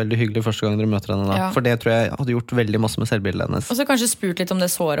hun virker veldig hyggelig første gang dere møter henne da. For det tror jeg hadde gjort veldig masse med selvbildet hennes. Og så kanskje spurt litt om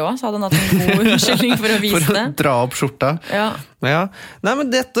det såret også, så hadde hun hatt en god unnskyldning for å vise det. For å dra opp skjorta. Ja. Nei, men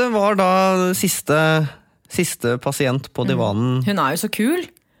dette var da siste pasient på divanen. Hun er jo så kul.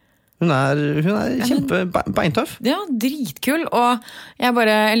 Hun er kjempe beintøff. Ja, dritkul, og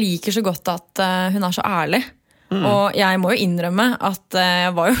jeg liker så godt at hun er så ærlig. Og jeg må jo innrømme at jeg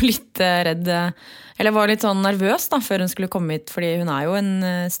var jo litt redd, eller jeg var litt sånn nervøs da, før hun skulle komme hit, fordi hun er jo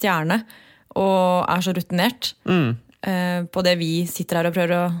en stjerne, og er så rutinert på det vi sitter her og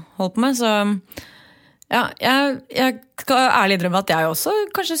prøver å holde på med, så ja, jeg skal ærlig innrømme at jeg også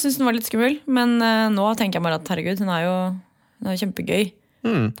kanskje synes hun var litt skummel, men nå tenker jeg bare at herregud, hun er jo kjempegøy.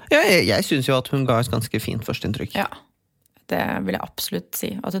 Ja, jeg synes jo at hun ga et ganske fint førsteinntrykk. Ja, det vil jeg absolutt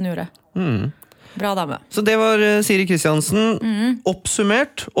si at hun gjorde. Bra dame. Så det var Siri Kristiansen.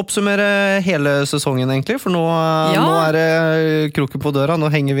 Oppsummere hele sesongen egentlig, for nå er det kroken på døra. Nå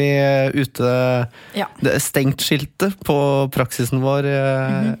henger vi ute det stengt skiltet på praksisen vår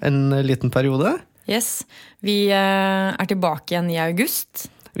en liten periode. Yes, vi er tilbake igjen i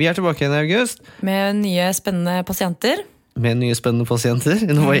august. Med nye spennende pasienter. Med nye spennende pasienter.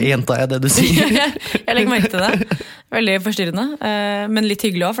 Nå gjentar jeg det du sier. Jeg legger merke til det. Veldig forstyrrende, men litt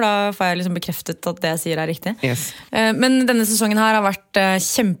hyggelig også, for da får jeg liksom bekreftet at det jeg sier er riktig. Yes. Men denne sesongen her har vært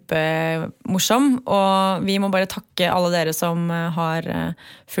kjempemorsom, og vi må bare takke alle dere som har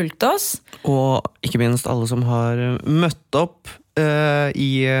fulgt oss. Og ikke minst alle som har møtt opp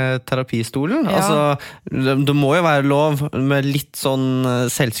i terapistolen. Altså, det må jo være lov med litt sånn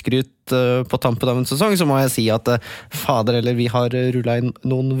selvskryt på tampen av en sesong, så må jeg si at fader, eller vi har rullet inn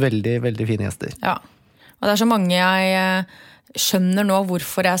noen veldig, veldig fine gjester. Ja, og det er så mange jeg skjønner nå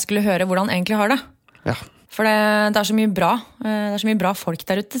hvorfor jeg skulle høre hvordan egentlig har det. Ja. For det er så mye bra. Det er så mye bra folk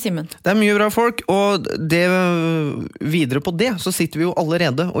der ute, Simen. Det er mye bra folk, og videre på det så sitter vi jo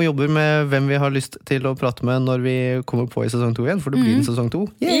allerede og jobber med hvem vi har lyst til å prate med når vi kommer på i sesong 2 igjen, for det blir en sesong 2.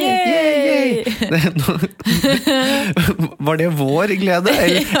 Yay! Var det vår glede?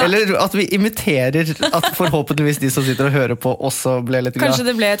 Eller at vi imiterer at forhåpentligvis de som sitter og hører på også ble litt glad? Kanskje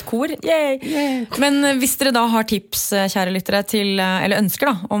det ble et kor? Yay! Men hvis dere da har tips, kjære lyttere, eller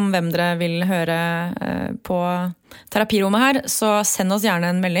ønsker da, om hvem dere vil høre på terapirommet her, så send oss gjerne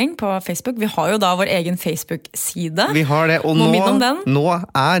en melding på Facebook. Vi har jo da vår egen Facebook-side. Vi har det, og nå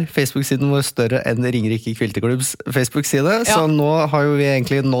er Facebook-siden vår større enn Ringerike Kvilteklubbs Facebook-side, så nå har jo vi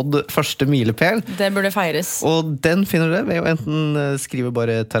egentlig nådd første milepæl. Det burde feires. Og den finner dere ved å enten skrive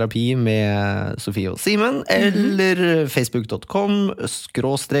bare terapi med Sofie og Simen, eller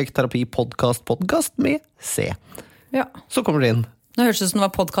facebook.com/terapipodcast med C. Ja. Så kommer det inn. Nå høres det ut som det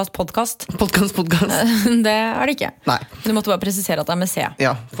var podcast. Podcast. Det er det ikke. Nei. Du måtte bare presisere at det er med C.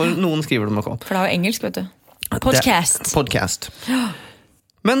 Ja, for noen skriver det med K. For det er jo engelsk, vet du. Podcast.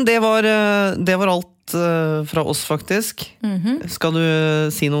 Men det var alt fra oss, faktisk. Skal du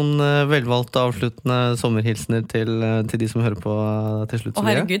si noen velvalgte avsluttende sommerhilsener til de som hører på til slutt? Å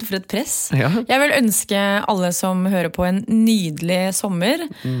herregud, for et press. Ja. Jeg vil ønske alle som hører på en nydelig sommer,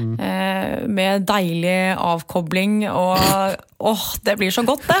 med deilig avkobling, og det blir så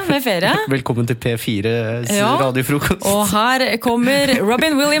godt det, med ferie. Velkommen til P4's radiofrokost. Og her kommer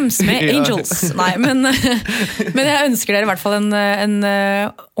Robin Williams med Angels. Nei, men jeg ønsker dere i hvert fall en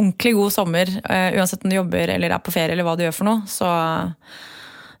ordentlig god sommer, uansett om du jobber eller er på ferie eller hva du gjør for noe, så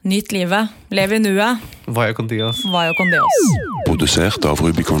nyt livet, lev i nuet. Vaya con Dios. Produsert av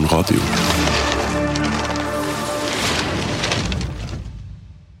Rubicon Radio.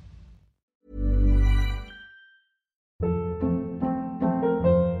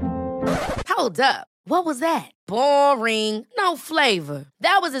 Hold up. What was that? Boring. No flavor.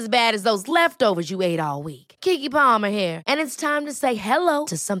 That was as bad as those leftovers you ate all week. Keke Palmer here, and it's time to say hello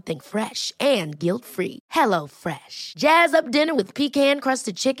to something fresh and guilt-free. Hello Fresh. Jazz up dinner with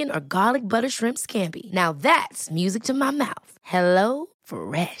pecan-crusted chicken or garlic butter shrimp scampi. Now that's music to my mouth. Hello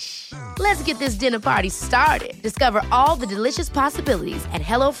Fresh. Let's get this dinner party started. Discover all the delicious possibilities at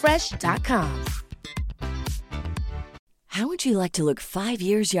hellofresh.com. How would you like to look 5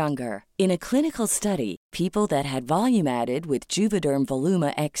 years younger? In a clinical study, people that had volume added with Juvederm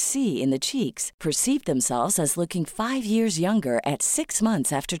Voluma XC in the cheeks perceived themselves as looking 5 years younger at 6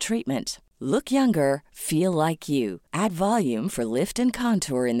 months after treatment. Look younger, feel like you. Add volume for lift and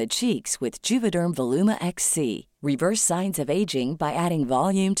contour in the cheeks with Juvederm Voluma XC. Reverse signs of aging by adding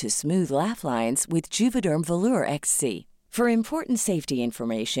volume to smooth laugh lines with Juvederm Volure XC. For important safety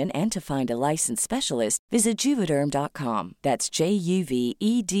information and to find a licensed specialist, visit Juvederm.com. That's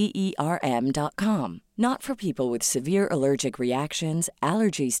JUVEDERM.com. Not for people with severe allergic reactions,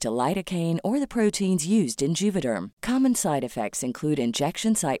 allergies to lidocaine, or the proteins used in Juvederm. Common side effects include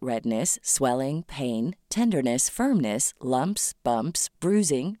injection site redness, swelling, pain, tenderness, firmness, lumps, bumps,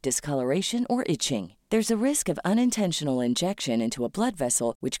 bruising, discoloration, or itching. There's a risk of unintentional injection into a blood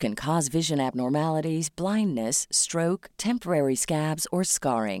vessel, which can cause vision abnormalities, blindness, stroke, temporary scabs, or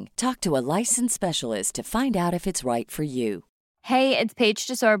scarring. Talk to a licensed specialist to find out if it's right for you. Hey, it's Paige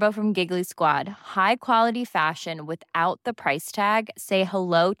DeSorbo from Giggly Squad. High quality fashion without the price tag. Say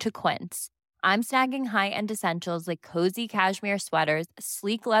hello to Quince. I'm snagging high-end essentials like cozy cashmere sweaters,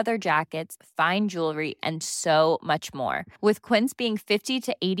 sleek leather jackets, fine jewelry, and so much more. With Quince being 50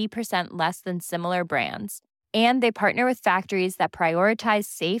 to 80% less than similar brands. And they partner with factories that prioritize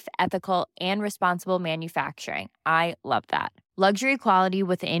safe, ethical, and responsible manufacturing. I love that. Luxury quality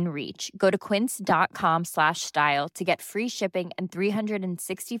within reach. Go to quince.com/style to get free shipping and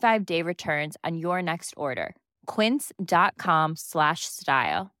 365-day returns on your next order.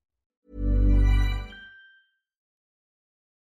 Quince.com/style.